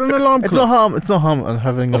phone. Get an alarm clock. It's no harm on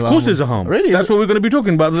having. Of course, there's a harm. Really, that's what we're going to be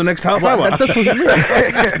talking about the next half hour. That's social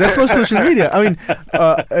media. That's not social media. I mean,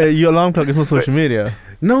 your alarm clock is not social media.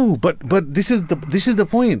 No, but this is the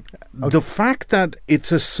point. Okay. The fact that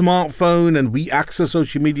it's a smartphone and we access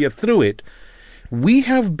social media through it, we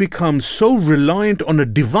have become so reliant on a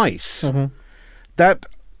device that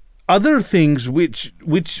other things which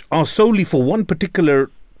are solely for one particular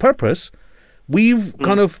purpose, we've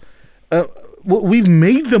kind of we've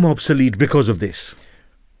made them obsolete because of this.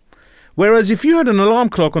 Whereas if you had an alarm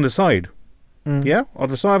clock on the side, on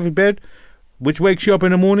the side of your bed, which wakes you up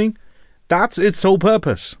in the morning, that's its sole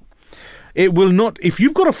purpose. It will not, if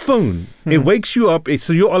you've got a phone, it wakes you up, it's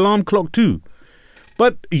your alarm clock too.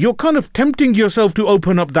 But you're kind of tempting yourself to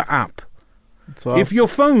open up the app. So If your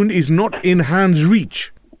phone is not in hand's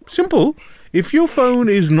reach, simple. If your phone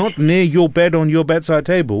is not near your bed on your bedside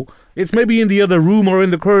table, it's maybe in the other room or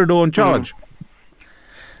in the corridor on charge.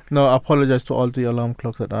 No, I apologize to all the alarm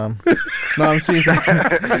clocks that No, I'm serious.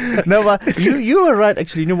 No, but you were right,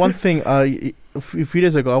 actually. You know, one thing, a few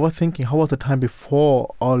days ago, I was thinking, how was the time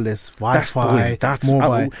before all this Wi-Fi,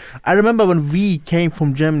 mobile? I remember when we came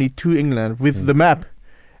from Germany to England with the map,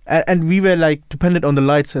 and we were like dependent on the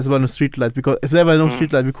lights as well, the street lights, because if there were no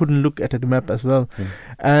street lights, we couldn't look at the map as well.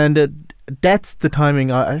 And that's the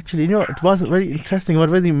timing. Actually, you know, it wasn't very interesting, but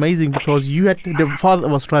very amazing, because you had the father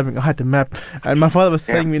was driving. I had the map, and my father was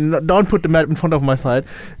telling me, "No, don't put the map in front of my side.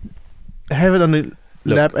 Have it on the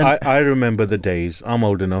lap." And I remember the days. I'm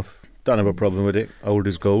old enough. Don't have a problem with it. Old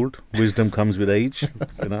is gold. Wisdom comes with age.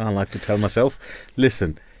 You know, I like to tell myself.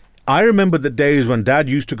 Listen, I remember the days when Dad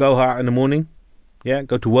used to go out in the morning. Yeah,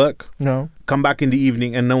 go to work. No. Come back in the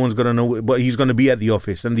evening, and no one's going to know, but he's going to be at the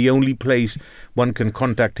office, and the only place one can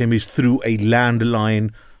contact him is through a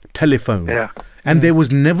landline telephone. Yeah. And there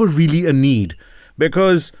was never really a need,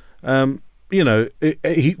 because you know,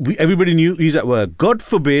 everybody knew he's at work. God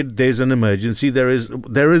forbid there's an emergency. There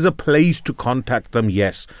is a place to contact them.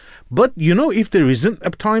 Yes, but you know, if there isn't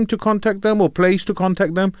a time to contact them or place to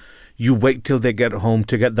contact them, you wait till they get home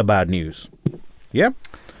to get the bad news. Yeah.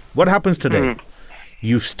 What happens today?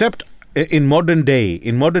 You've stepped in modern day,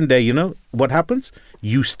 you know, what happens?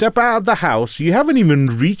 You step out of the house, you haven't even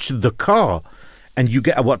reached the car, and you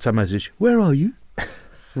get a WhatsApp message. Where are you?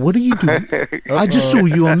 What are you doing? I just saw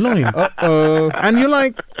you online. And you're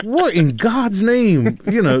like, what in God's name?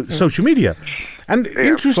 You know, social media. And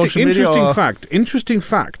interesting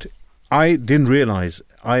fact, I didn't realize,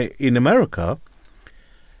 in America,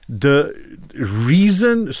 the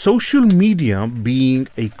reason, social media being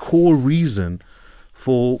a core reason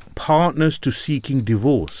for partners to seeking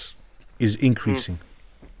divorce is increasing.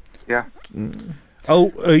 Yeah.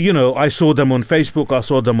 You know, I saw them on Facebook, I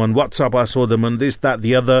saw them on WhatsApp, I saw them on this, that,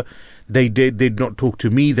 the other. They did not talk to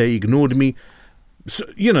me, they ignored me. So,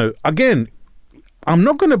 you know, again, I'm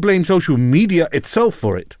not going to blame social media itself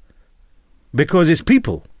for it, because it's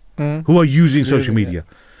people who are using social media.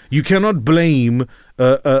 You cannot blame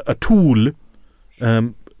a tool,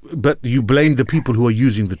 but you blame the people who are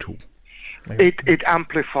using the tool. It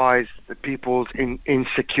amplifies the people's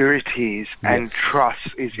insecurities, and trust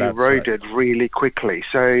is eroded really quickly.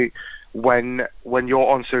 So when you're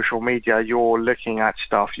on social media, you're looking at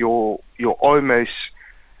stuff, you're almost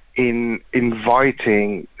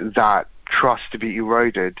inviting that trust to be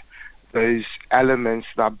eroded. Those elements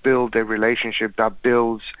that build a relationship, that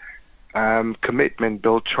builds commitment,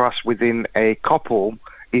 build trust within a couple,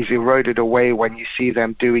 is eroded away when you see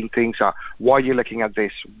them doing things that, why are you looking at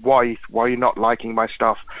this? Why are you not liking my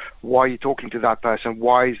stuff? Why are you talking to that person?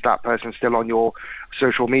 Why is that person still on your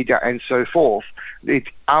social media? And so forth. It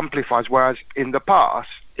amplifies. Whereas in the past,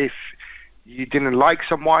 if you didn't like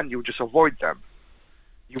someone, you would just avoid them.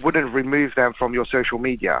 You wouldn't remove them from your social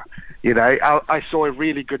media. You know, I saw a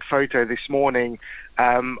really good photo this morning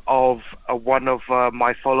of one of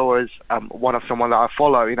my followers, one of someone that I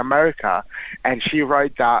follow in America, and she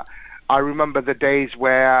wrote that, I remember the days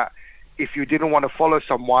where if you didn't want to follow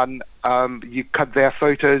someone, you cut their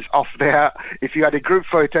photos off there. If you had a group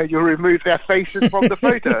photo, you remove their faces from the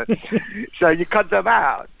photo. So you cut them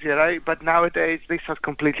out, you know. But nowadays, this has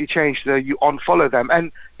completely changed. So you unfollow them.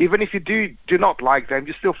 And even if you do not like them,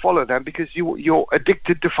 you still follow them, because you're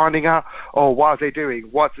addicted to finding out, what are they doing?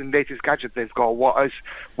 What's the latest gadget they've got?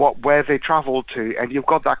 Where they travel to? And you've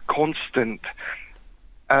got that constant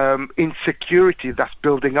insecurity that's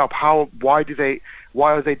building up. Why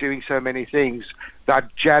are they doing so many things?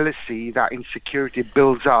 That jealousy, that insecurity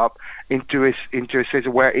builds up into a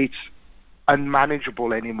situation where it's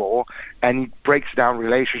unmanageable anymore, and it breaks down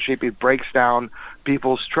relationship, it breaks down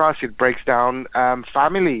people's trust, it breaks down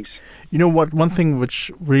families. You know what? One thing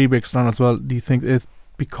which really breaks down as well, do you think, is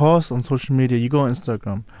because on social media, you go on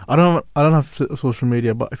Instagram. I don't have social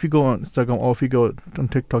media, but if you go on Instagram or if you go on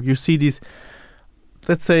TikTok, you see these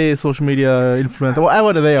let's say social media influencer,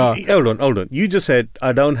 whatever they are. Hold on. You just said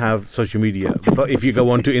I don't have social media, but if you go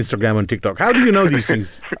onto Instagram and TikTok, how do you know these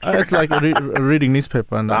things? It's like reading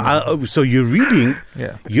newspaper and So you're reading.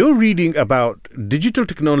 Yeah. You're reading about digital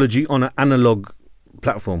technology on an analog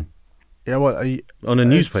platform, Yeah, well, on a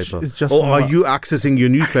newspaper, it's just or are not- you accessing your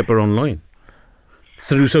newspaper online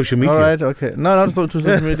through social media? all right, okay. No, not to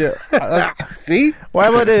social media. See,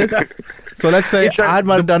 Whatever it is. So let's say I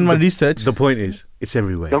had done my research. the point is, it's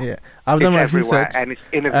everywhere. Yeah, I've done my It's everywhere, research. and it's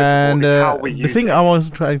inevitable. And It's how we the use thing it. I was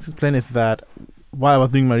trying to explain is that while I was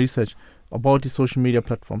doing my research about the social media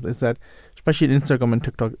platforms, is that especially Instagram and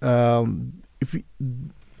TikTok,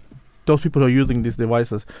 those people who are using these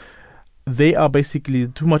devices, they are basically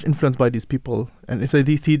too much influenced by these people. And if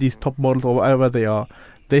they see these top models or whatever they are,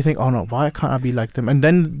 they think, oh no, why can't I be like them? And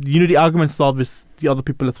then, the argument starts with the other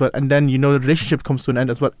people as well. And then, the relationship comes to an end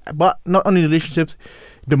as well. But not only relationships,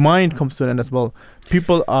 the mind comes to an end as well.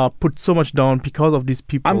 People are put so much down because of these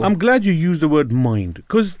people. I'm glad you used the word mind,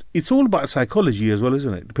 because it's all about psychology as well,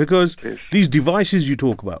 isn't it? Because Yes. these devices you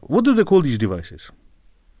talk about, what do they call these devices?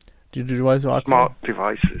 Do the devices are Smart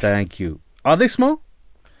devices. Thank you. Are they small?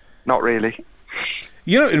 Not really.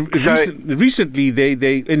 Recently,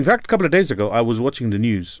 they in fact, a couple of days ago, I was watching the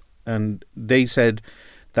news, and they said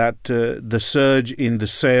that the surge in the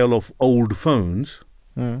sale of old phones,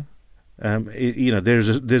 Mm.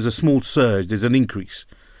 there's a small surge, there's an increase,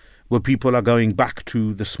 where people are going back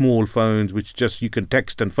to the small phones, which just you can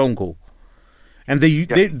text and phone call, and they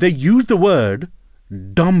use the word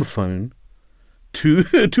dumb phone to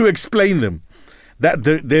to explain them. That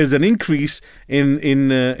there's an increase in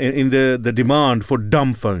the demand for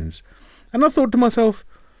dumb phones. And I thought to myself,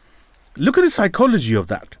 look at the psychology of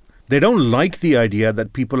that. They don't like the idea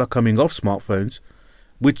that people are coming off smartphones,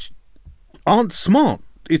 which aren't smart.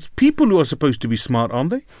 It's people who are supposed to be smart,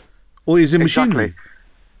 aren't they? Or is it machinery?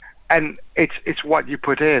 And it's what you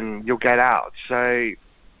put in, you'll get out. So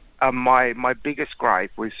my biggest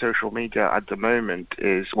gripe with social media at the moment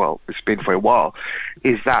is, well, it's been for a while,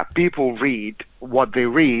 is that people read what they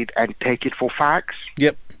read and take it for facts.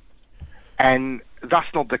 Yep. And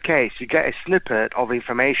that's not the case. You get a snippet of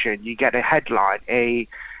information, you get a headline, a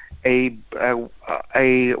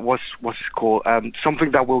what's it called?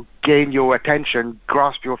 Something that will gain your attention,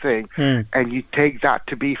 grasp your thing, and you take that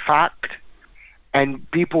to be fact. And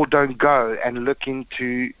people don't go and look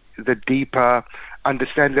into the deeper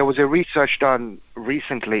understand. There was a research done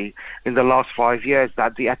recently in the last 5 years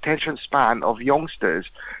that the attention span of youngsters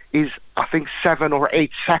is, I think, 7 or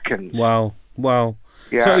 8 seconds. Wow.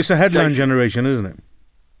 Yeah. So it's a headline generation, isn't it?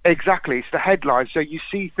 Exactly, it's the headline. So you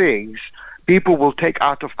see things people will take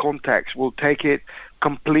out of context, will take it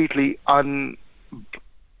completely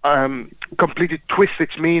completely twist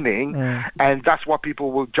its meaning, and that's what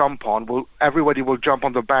people will jump on. Everybody will jump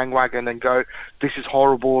on the bandwagon and go, this is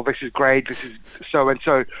horrible, this is great, this is so and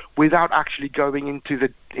so, without actually going into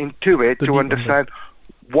it to understand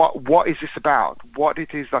what is this about, what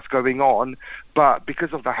it is that's going on. But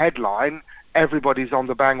because of the headline, everybody's on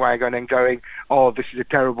the bandwagon and going, oh, this is a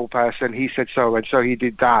terrible person, he said so and so, he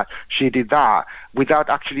did that, she did that, without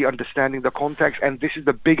actually understanding the context. And this is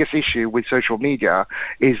the biggest issue with social media,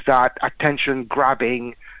 is that attention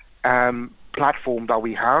grabbing platform that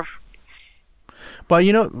we have. But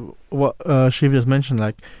you know what Shiv just mentioned,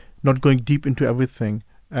 like not going deep into everything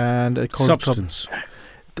and substance.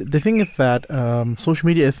 The thing is that social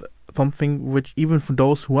media is something which, even for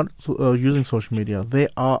those who aren't using social media, they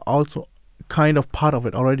are also kind of part of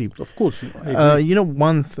it already. Of course.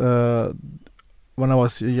 Once when I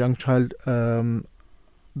was a young child,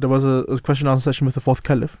 there was a question and answer session with the fourth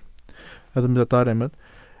caliph, Hazrat Mizar Ahmed,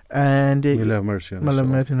 and May Allah have mercy on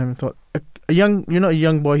us all. a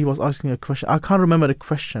young boy. He was asking a question. I can't remember the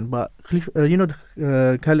question, but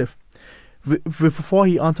the caliph, before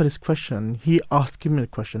he answered his question, he asked him a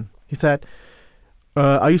question. He said,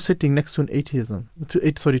 "Are you sitting next to an atheist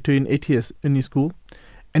in your school?"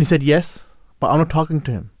 And he said, "Yes, but I'm not talking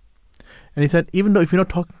to him." And he said, even though if you're not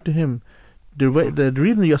talking to him, the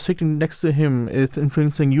reason you're sitting next to him is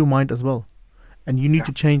influencing your mind as well, and you need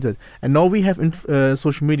to change that. And now we have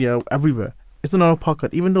social media everywhere. It's in our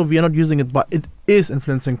pocket, even though we are not using it, but it is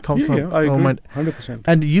influencing I agree, mind. 100%.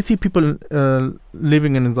 And you see people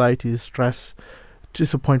living in anxiety, stress,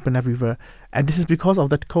 disappointment everywhere, and this is because of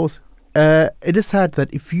that cause. It is sad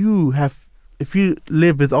that if you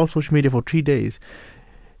live without social media for 3 days,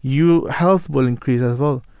 your health will increase as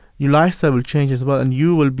well, your lifestyle will change as well, and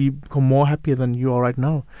you will become more happier than you are right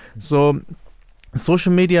now. So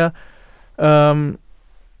social media,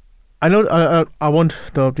 I know I want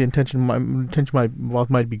the intention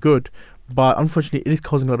might be good, but unfortunately, it is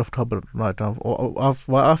causing a lot of trouble right now. Of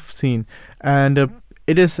what I've seen, and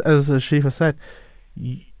it is, as Sharif said,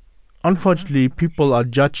 unfortunately, people are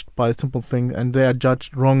judged by a simple thing, and they are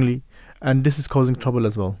judged wrongly, and this is causing trouble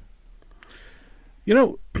as well. You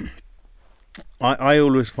know, I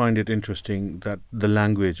always find it interesting that the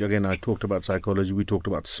language, again, I talked about psychology, we talked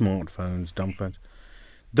about smartphones, dumb phones.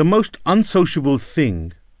 The most unsociable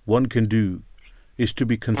thing one can do is to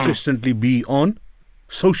be consistently be on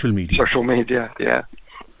social media. Social media, yeah.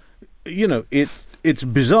 You know, it's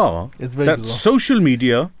bizarre It's very that bizarre. social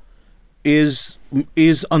media is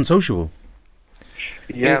unsociable.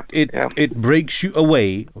 Yeah, It breaks you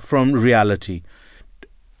away from reality.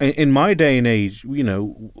 In my day and age, you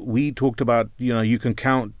know, we talked about, you know, you can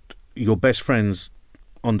count your best friends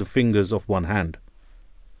on the fingers of one hand.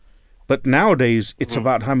 But nowadays, it's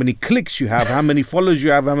about how many clicks you have, how many followers you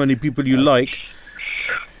have, how many people you like.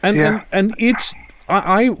 And it's,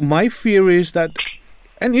 my fear is that,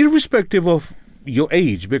 and irrespective of your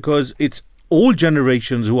age, because it's all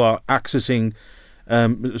generations who are accessing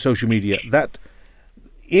social media, that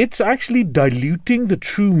it's actually diluting the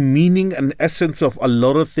true meaning and essence of a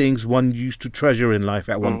lot of things one used to treasure in life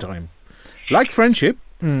at one time. Like friendship.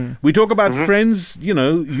 We talk about friends, you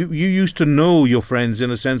know, you used to know your friends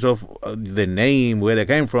in a sense of their name, where they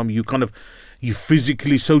came from. You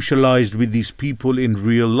physically socialized with these people in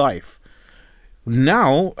real life.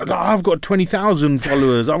 Now, I've got 20,000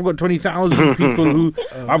 followers. I've got 20,000 people who,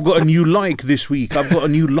 I've got a new like this week. I've got a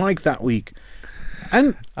new like that week.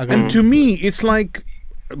 And to me, it's like,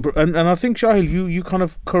 and I think, Shahil, you kind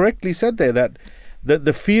of correctly said there that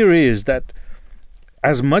the fear is that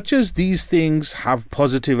as much as these things have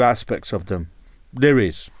positive aspects of them, there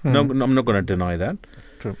is. No, I'm not going to deny that.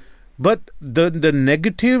 True. But the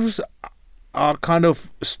negatives are kind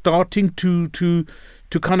of starting to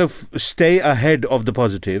kind of stay ahead of the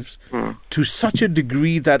positives to such a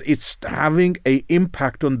degree that it's having an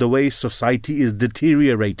impact on the way society is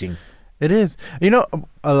deteriorating. It is. You know,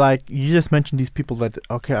 like you just mentioned these people that,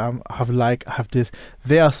 okay, I have this.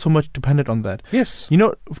 They are so much dependent on that. Yes. You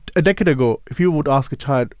know, a decade ago, if you would ask a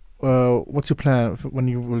child, what's your plan when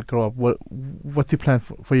you will grow up? What's your plan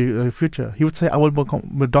for your future? He would say, I will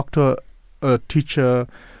become a doctor, a teacher,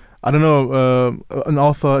 I don't know, an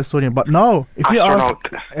author, historian. But now, if you ask...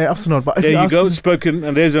 astronaut. But if There you ask go, him, spoken.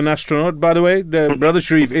 And there's an astronaut, by the way. The Brother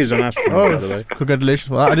Sharif is an astronaut, by the way.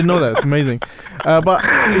 Congratulations. Well, I didn't know that. It's amazing. But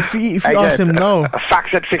if you ask him now...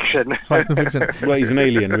 Facts and fiction. Fact and fiction. Well, he's an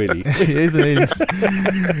alien, really. He is an alien.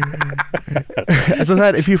 As I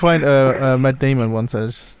said, if you find Matt Damon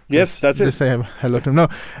once, Yes, that's it. just say hello to him. No,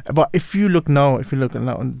 but if you look now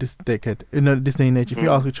on this decade, in this day and age, if you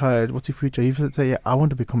ask a child, what's your future? He would say, yeah, I want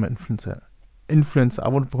to become an influencer. I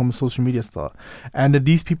want to become a social media star. And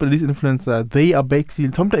these people, these influencers, they are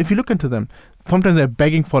basically, sometimes if you look into them, sometimes they're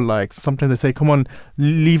begging for likes. Sometimes they say, come on,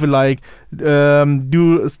 leave a like,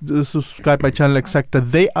 do subscribe my channel, etc.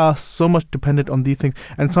 They are so much dependent on these things.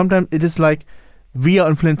 And sometimes it is like we are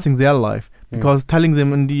influencing their life. Because telling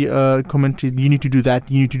them in the commentary, you need to do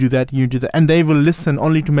that, you need to do that, you need to do that, and they will listen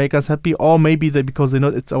only to make us happy, or maybe because they know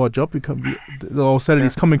it's our job, our salary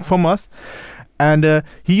is coming from us. And here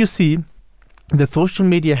you see the social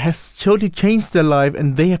media has totally changed their life,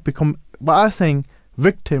 and they have become, by us saying,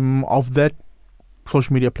 victim of that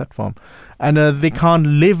social media platform, and they can't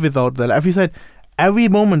live without that. As you said, every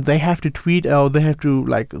moment they have to tweet or they have to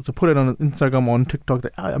to put it on Instagram or on TikTok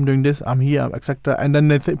that I'm doing this, I'm here, etc. And then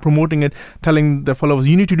they're promoting it, telling their followers,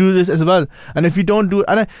 you need to do this as well. And if you don't do it,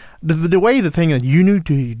 and the way the thing is, you need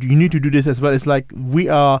to do this as well. It's like we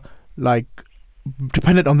are like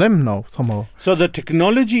dependent on them now somehow. So the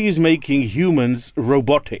technology is making humans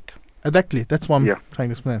robotic. Exactly. That's what I'm trying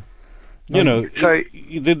to explain. You know,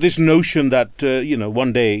 this notion that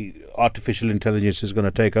one day artificial intelligence is going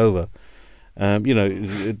to take over.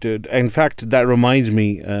 In fact, that reminds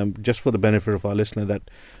me, just for the benefit of our listener, that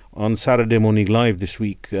on Saturday Morning Live this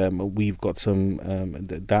week, we've got some,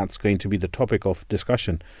 that's going to be the topic of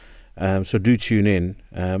discussion. So do tune in.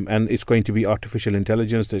 And it's going to be artificial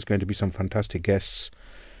intelligence. There's going to be some fantastic guests.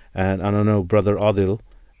 And I know Brother Adil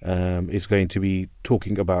is going to be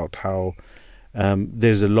talking about how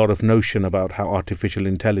there's a lot of notion about how artificial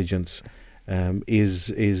intelligence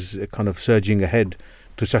is kind of surging ahead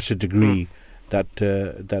to such a degree that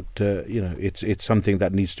it's something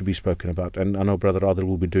that needs to be spoken about. And I know Brother Adil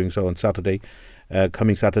will be doing so on Saturday,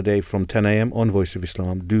 coming Saturday from 10 a.m. on Voice of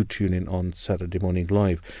Islam. Do tune in on Saturday Morning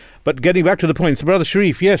Live. But getting back to the point, Brother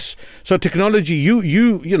Sharif, yes. So technology,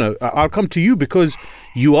 you know, I'll come to you because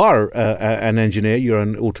you are an engineer. You're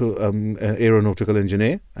an aeronautical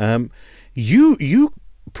engineer. You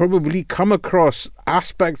probably come across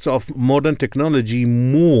aspects of modern technology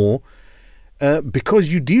more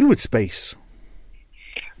because you deal with space.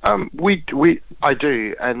 I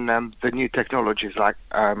do, and the new technologies like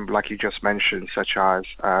you just mentioned, such as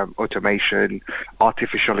automation,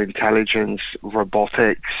 artificial intelligence,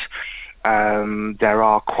 robotics. There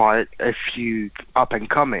are quite a few up and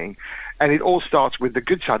coming, and it all starts with the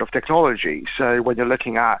good side of technology. So when you're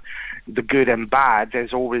looking at the good and bad,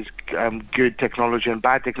 there's always good technology and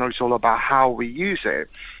bad technology. It's all about how we use it.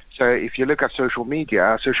 So if you look at social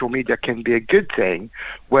media can be a good thing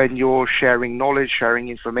when you're sharing knowledge, sharing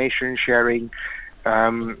information, sharing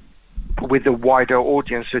with a wider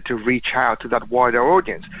audience, so to reach out to that wider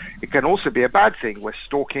audience. It can also be a bad thing where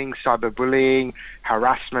stalking, cyberbullying,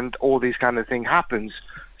 harassment, all these kind of things happens.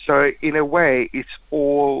 So in a way, it's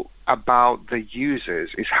all about the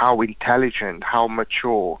users, is how intelligent, how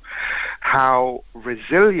mature, how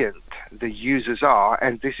resilient the users are.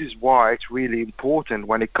 And this is why it's really important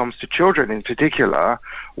when it comes to children in particular,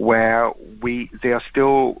 where they are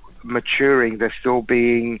still maturing, they're still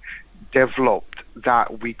being developed,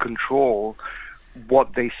 that we control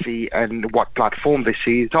what they see and what platform they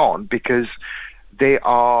see it on, because they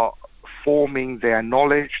are forming their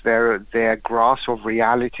knowledge, their grasp of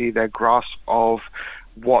reality, their grasp of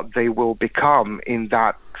what they will become in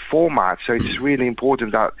that format. So it's really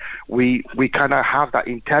important that we kind of have that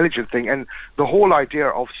intelligent thing. And the whole idea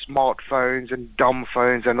of smartphones and dumb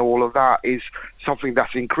phones and all of that is something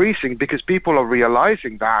that's increasing, because people are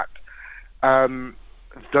realizing that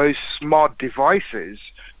those smart devices,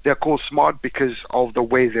 they're called smart because of the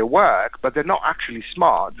way they work, but they're not actually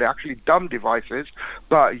smart. They're actually dumb devices,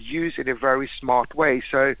 but used in a very smart way.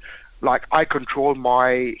 So like, I control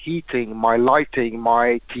my heating, my lighting,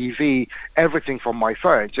 my TV, everything from my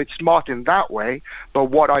phone. So it's smart in that way, but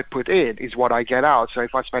what I put in is what I get out. So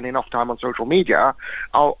if I spend enough time on social media,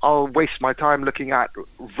 I'll waste my time looking at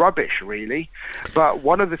rubbish, really. But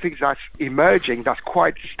one of the things that's emerging that's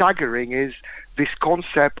quite staggering is this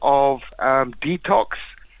concept of detox,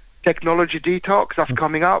 technology detox that's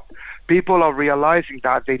coming up. People are realizing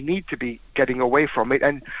that they need to be getting away from it.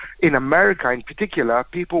 And in America in particular,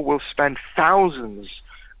 people will spend thousands,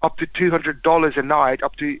 up to $200 a night,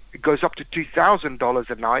 it goes up to $2,000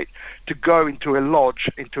 a night to go into a lodge,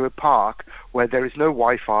 into a park where there is no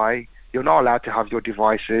Wi-Fi. You're not allowed to have your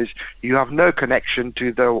devices. You have no connection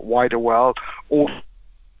to the wider world or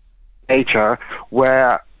nature,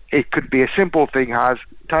 where it could be a simple thing as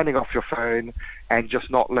turning off your phone and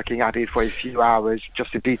just not looking at it for a few hours,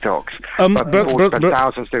 just to detox. But people spend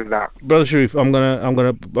thousands doing that. Brother Sharif, I'm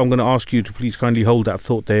gonna ask you to please kindly hold that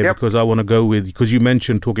thought there, Yep. because I want to go with, because you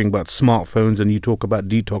mentioned talking about smartphones and you talk about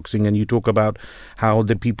detoxing and you talk about how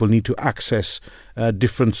the people need to access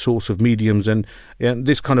different sorts of mediums, and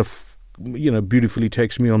this kind of beautifully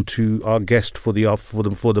takes me on to our guest for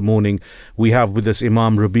the morning. We have with us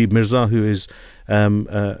Imam Rabib Mirza, who is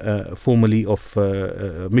formerly of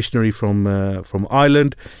missionary from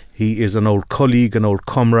Ireland. He is an old colleague, an old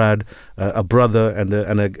comrade, a brother, and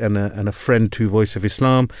a friend to Voice of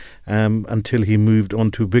Islam, until he moved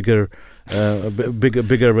on to bigger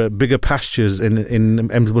pastures in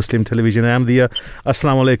Muslim television. Ahmadiyya.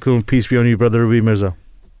 Assalamu alaikum, peace be on you, brother Rabib Mirza.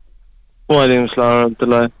 Wa alaikum assalam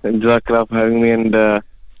warahmatullah. Jazakallah for having me, and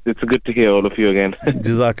it's good to hear all of you again.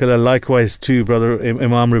 Jazakallah. Likewise too, brother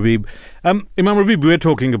Imam Rabib. Imam Rabib, we're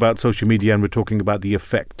talking about social media and we're talking about the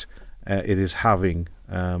effect it is having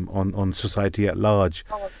on society at large.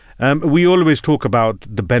 We always talk about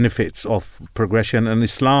the benefits of progression and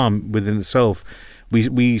Islam within itself.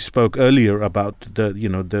 We spoke earlier about the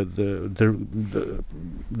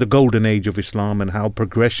golden age of Islam and how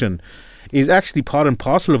progression is actually part and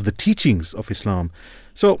parcel of the teachings of Islam.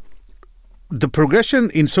 So the progression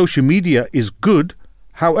in social media is good.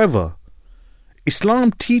 However,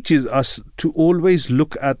 Islam teaches us to always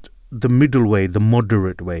look at the middle way, the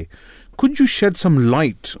moderate way. Could you shed some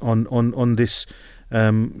light on this,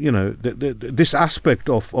 this aspect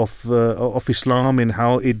of Islam and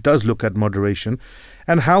how it does look at moderation,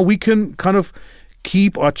 and how we can kind of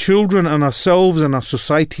keep our children and ourselves and our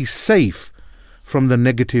society safe from the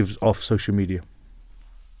negatives of social media?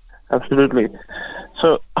 Absolutely.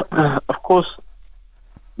 So, of course,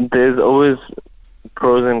 there's always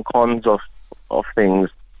pros and cons of things,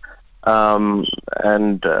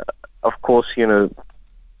 and of course, there's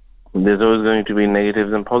always going to be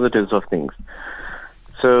negatives and positives of things.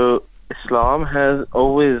 So, Islam has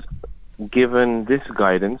always given this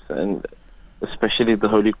guidance, and especially the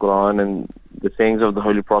Holy Quran and the sayings of the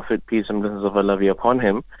Holy Prophet, peace and blessings of Allah be upon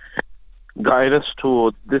him, guide us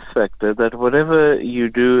towards this factor that whatever you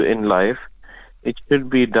do in life, it should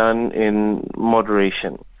be done in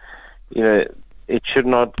moderation. There should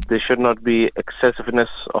not be excessiveness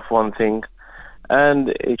of one thing, and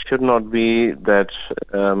it should not be that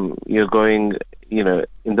you're going, in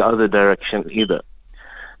the other direction either.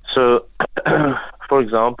 So, for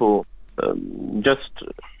example, just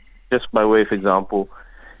by way of example,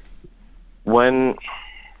 when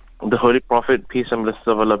the Holy Prophet, peace and blessings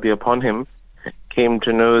of Allah be upon him, came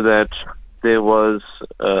to know that there was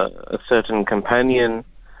a certain companion,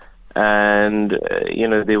 and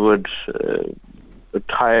they would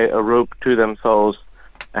tie a rope to themselves,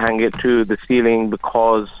 hang it to the ceiling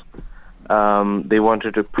because they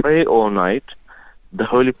wanted to pray all night. The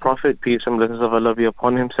Holy Prophet, peace and blessings of Allah be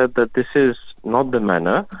upon him, said that this is not the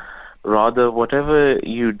manner. Rather, whatever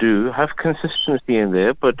you do, have consistency in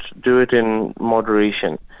there, but do it in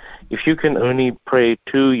moderation. If you can only pray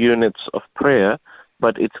 2 units of prayer,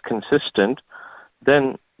 but it's consistent,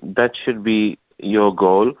 then that should be your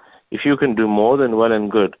goal. If you can do more, then well and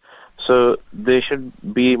good. So there should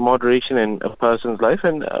be moderation in a person's life,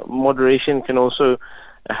 and moderation can also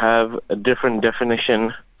have a different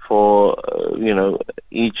definition for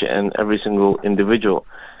each and every single individual.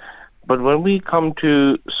 But when we come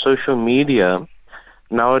to social media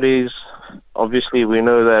nowadays, obviously we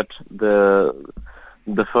know that the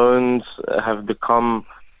phones have become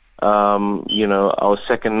our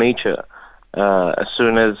second nature. As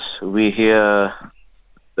soon as we hear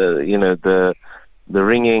the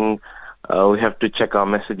ringing, we have to check our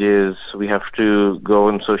messages, we have to go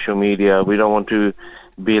on social media, we don't want to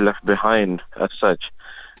be left behind as such.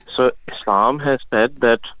 So Islam has said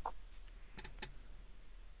that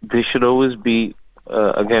there should always be,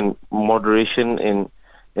 again, moderation in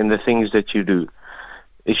the things that you do.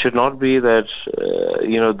 It should not be that,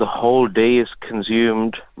 the whole day is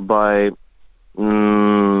consumed by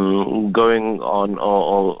going on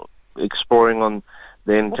or exploring on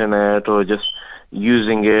the internet or just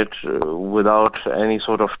using it without any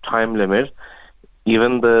sort of time limit.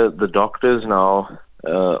 Even the doctors now,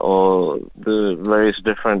 or the various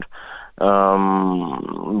different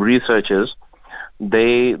researchers,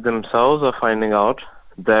 they themselves are finding out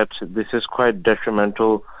that this is quite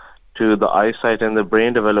detrimental to the eyesight and the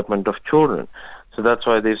brain development of children. So that's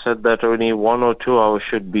why they said that only 1 or 2 hours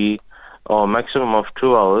should be, or maximum of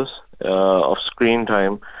 2 hours of screen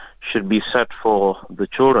time should be set for the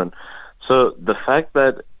children. So the fact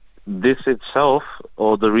that this itself,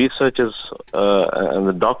 or the researchers and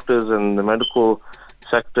the doctors and the medical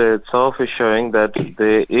sector itself is showing that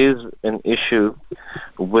there is an issue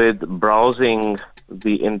with browsing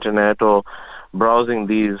the internet or browsing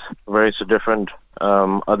these various different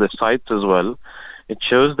other sites as well. It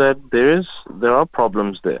shows that there are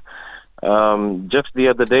problems there. Just the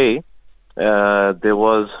other day, there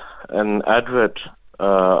was an advert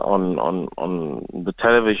on the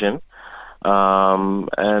television,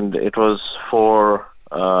 and it was for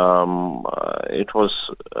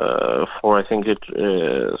I think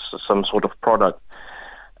some sort of product,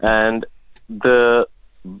 and the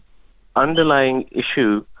underlying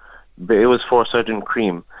issue, it was for a certain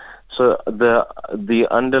cream. So the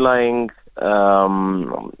underlying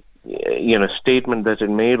statement that it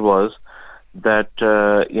made was that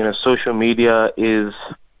social media is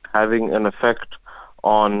having an effect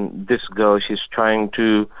on this girl. She's trying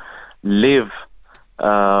to live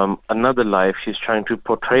another life. She's trying to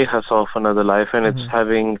portray herself another life, and it's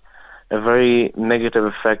having a very negative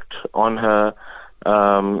effect on her.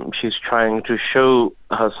 She's trying to show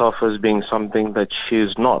herself as being something that she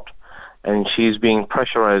is not, and she's being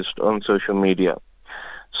pressurized on social media.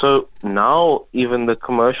 So now even the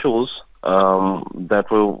commercials that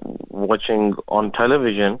we're watching on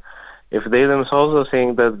television, if they themselves are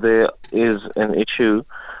saying that there is an issue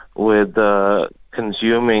with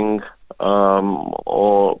consuming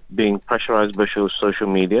or being pressurized by social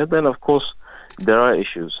media, then of course there are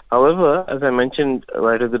issues. However, as I mentioned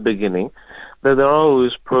right at the beginning, that there are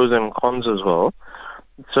always pros and cons as well.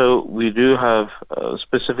 So we do have,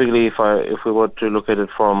 specifically if we were to look at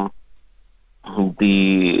it from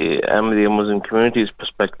the Ahmadiyya Muslim community's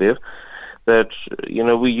perspective, that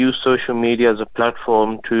we use social media as a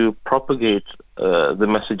platform to propagate the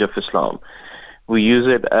message of Islam. We use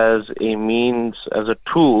it as a means, as a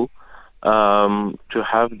tool, to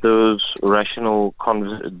have those rational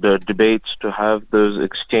debates, to have those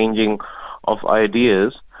exchanging of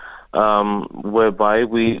ideas, whereby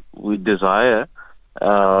we desire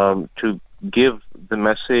to give the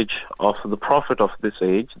message of the Prophet of this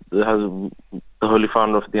age. The Holy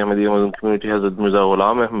Founder of the Ahmadiyya Muslim community, Hazrat Mirza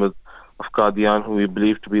Ghulam Ahmad of Qadian, who we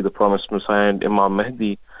believe to be the promised Messiah and Imam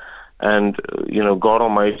Mahdi, and God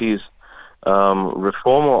Almighty's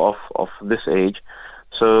reformer of this age.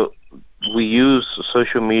 So we use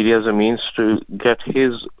social media as a means to get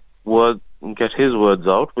his words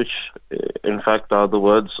out, which in fact are the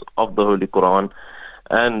words of the Holy Quran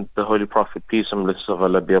and the Holy Prophet, peace and blessings of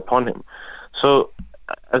Allah be upon him. So,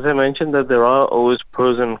 as I mentioned, that there are always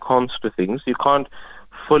pros and cons to things. You can't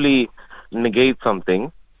fully negate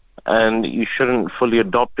something, and you shouldn't fully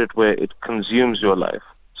adopt it where it consumes your life.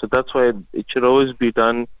 So that's why it should always be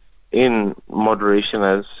done in moderation,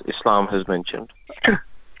 as Islam has mentioned.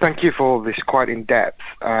 Thank you for this quite in-depth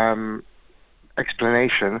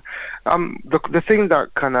explanation. The thing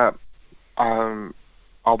that kind of I'm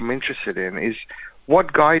interested in is,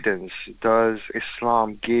 what guidance does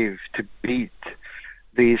Islam give to beat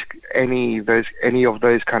any of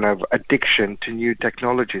those kind of addiction to new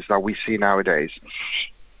technologies that we see nowadays?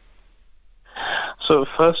 So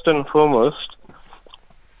first and foremost,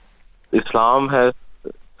 Islam has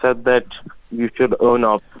said that you should own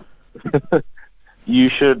up. You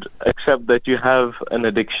should accept that you have an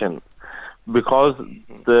addiction, because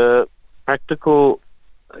the practical,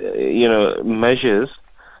 measures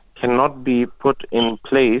cannot be put in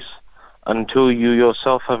place until you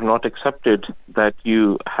yourself have not accepted that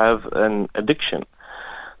you have an addiction.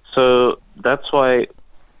 So that's why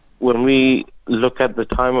when we look at the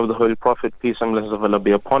time of the Holy Prophet, peace and blessings of Allah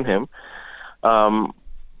be upon him,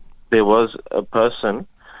 there was a person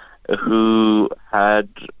who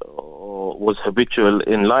was habitual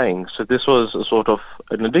in lying. So this was a sort of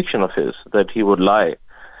an addiction of his, that he would lie.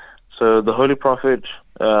 So the Holy Prophet,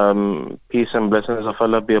 peace and blessings of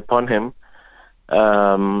Allah be upon him,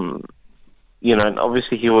 and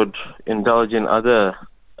obviously he would indulge in other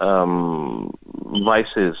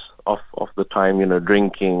vices of the time,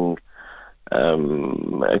 drinking,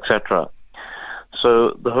 etc.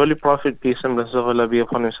 So the Holy Prophet, peace and blessings of Allah be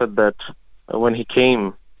upon him, said that when he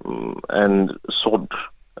came and sought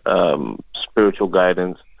spiritual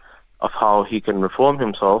guidance of how he can reform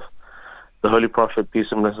himself, the Holy Prophet,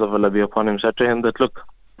 peace and blessings of Allah be upon him, said to him that, look,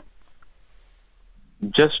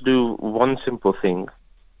 just do one simple thing.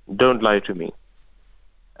 Don't lie to me.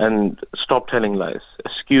 And stop telling lies.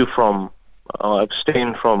 Abstain from,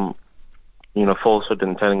 falsehood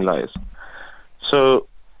and telling lies. So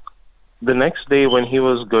the next day when he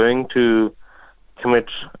was going to commit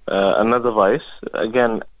another vice,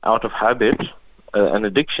 again, out of habit, an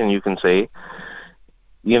addiction, you can say,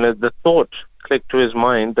 the thought clicked to his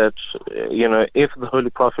mind that, if the Holy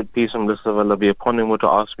Prophet, peace and blessings of Allah be upon him, were to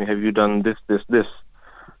ask me, have you done this,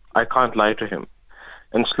 I can't lie to him.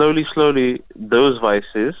 And slowly, those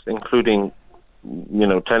vices, including,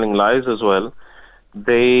 telling lies as well,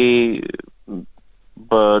 they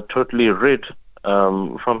were totally rid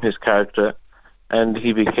from his character, and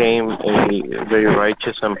he became a very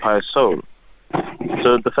righteous and pious soul.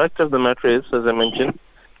 So the fact of the matter is, as I mentioned,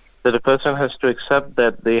 that a person has to accept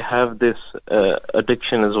that they have this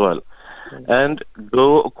addiction as well, and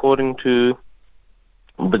go according to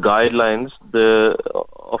the guidelines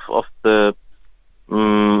of the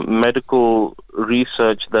medical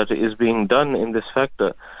research that is being done in this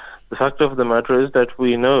factor. The fact of the matter is that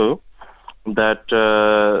we know that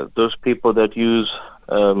those people that use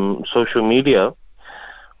social media,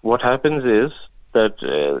 what happens is that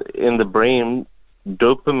in the brain,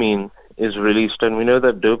 dopamine is released, and we know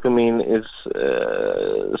that dopamine is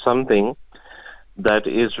something that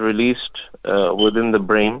is released within the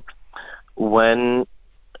brain when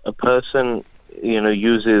a person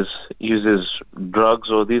uses drugs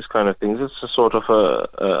or these kind of things. It's a sort of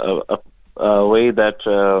a way that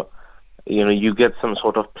you get some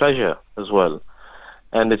sort of pleasure as well,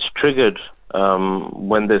 and it's triggered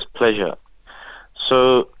when there's pleasure.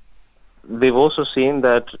 So they've also seen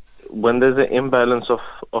that when there's an imbalance of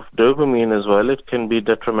dopamine as well, it can be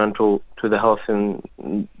detrimental to the health in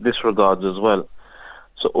this regards as well.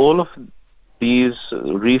 So all of these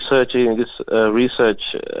research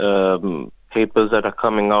papers that are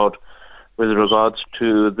coming out with regards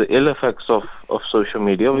to the ill effects of social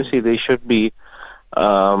media, obviously they should be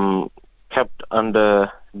kept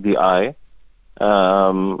under the eye.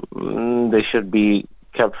 They should be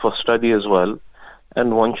kept for study as well,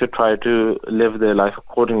 and one should try to live their life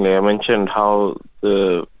accordingly. I mentioned how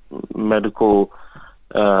the medical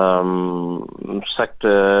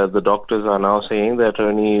sector, the doctors are now saying that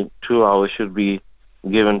only 2 hours should be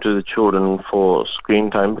given to the children for screen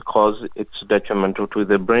time because it's detrimental to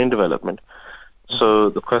their brain development. So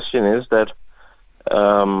the question is that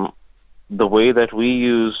the way that we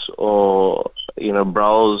use or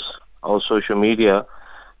browse our social media,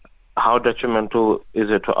 how detrimental is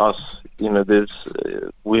it to us?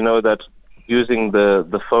 We know that using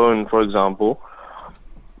the phone, for example,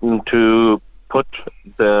 to put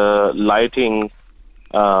the lighting.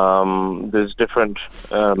 There's different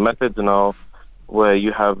methods now where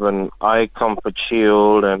you have an eye comfort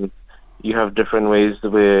shield, and you have different ways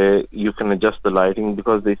where you can adjust the lighting,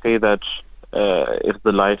 because they say that if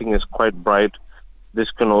the lighting is quite bright,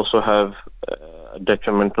 this can also have a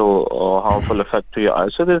detrimental or harmful effect to your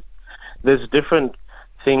eyes. So there's different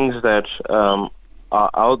things that are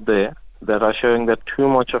out there that are showing that too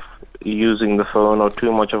much of using the phone or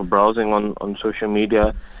too much of browsing on social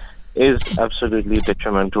media is absolutely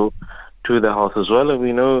detrimental to the health as well. And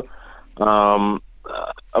we know,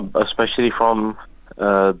 especially from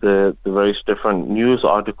the various different news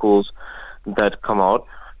articles that come out,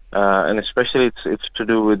 and especially it's to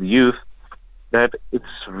do with youth, that it's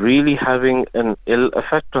really having an ill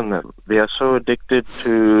effect on them. They are so addicted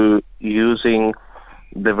to using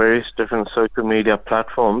the various different social media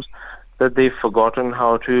platforms that they've forgotten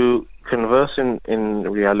how to converse in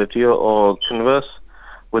reality or converse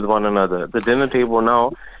with one another. The dinner table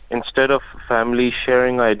now, instead of family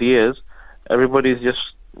sharing ideas, everybody's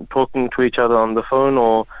just talking to each other on the phone,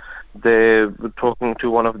 or they're talking to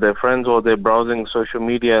one of their friends, or they're browsing social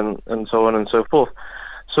media and so on and so forth.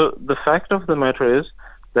 So the fact of the matter is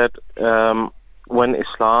that when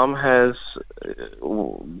Islam has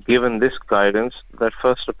given this guidance, that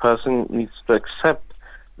first a person needs to accept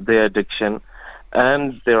their addiction,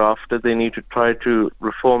 and thereafter they need to try to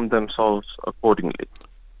reform themselves accordingly.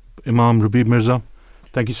 Imam Rabib Mirza,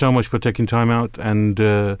 thank you so much for taking time out and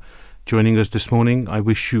joining us this morning. I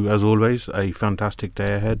wish you, as always, a fantastic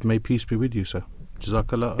day ahead. May peace be with you, sir.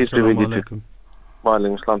 Jazakallah. Peace be with you too. Wa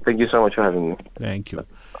alaikum salam. Thank you so much for having me. Thank you.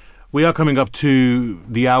 We are coming up to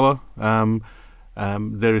the hour.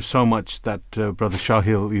 There is so much that Brother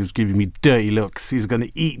Shahil is giving me dirty looks. He's going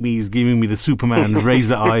to eat me. He's giving me the Superman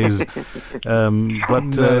razor eyes.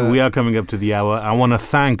 But we are coming up to the hour. I want to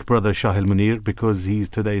thank Brother Shahil Munir, because he's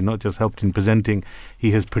today not just helped in presenting,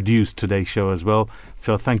 he has produced today's show as well.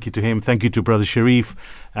 So thank you to him. Thank you to Brother Sharif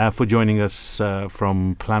for joining us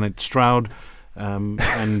from Planet Stroud. And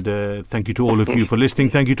thank you to all of you for listening.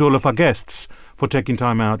 Thank you to all of our guests for taking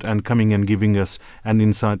time out and coming and giving us an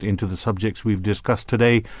insight into the subjects we've discussed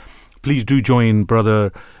today. Please do join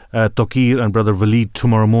Brother Tokir and Brother Waleed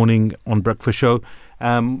tomorrow morning on Breakfast Show.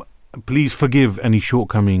 Please forgive any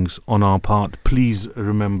shortcomings on our part. Please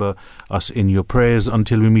remember us in your prayers.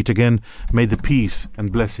 Until we meet again, may the peace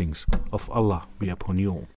and blessings of Allah be upon you all.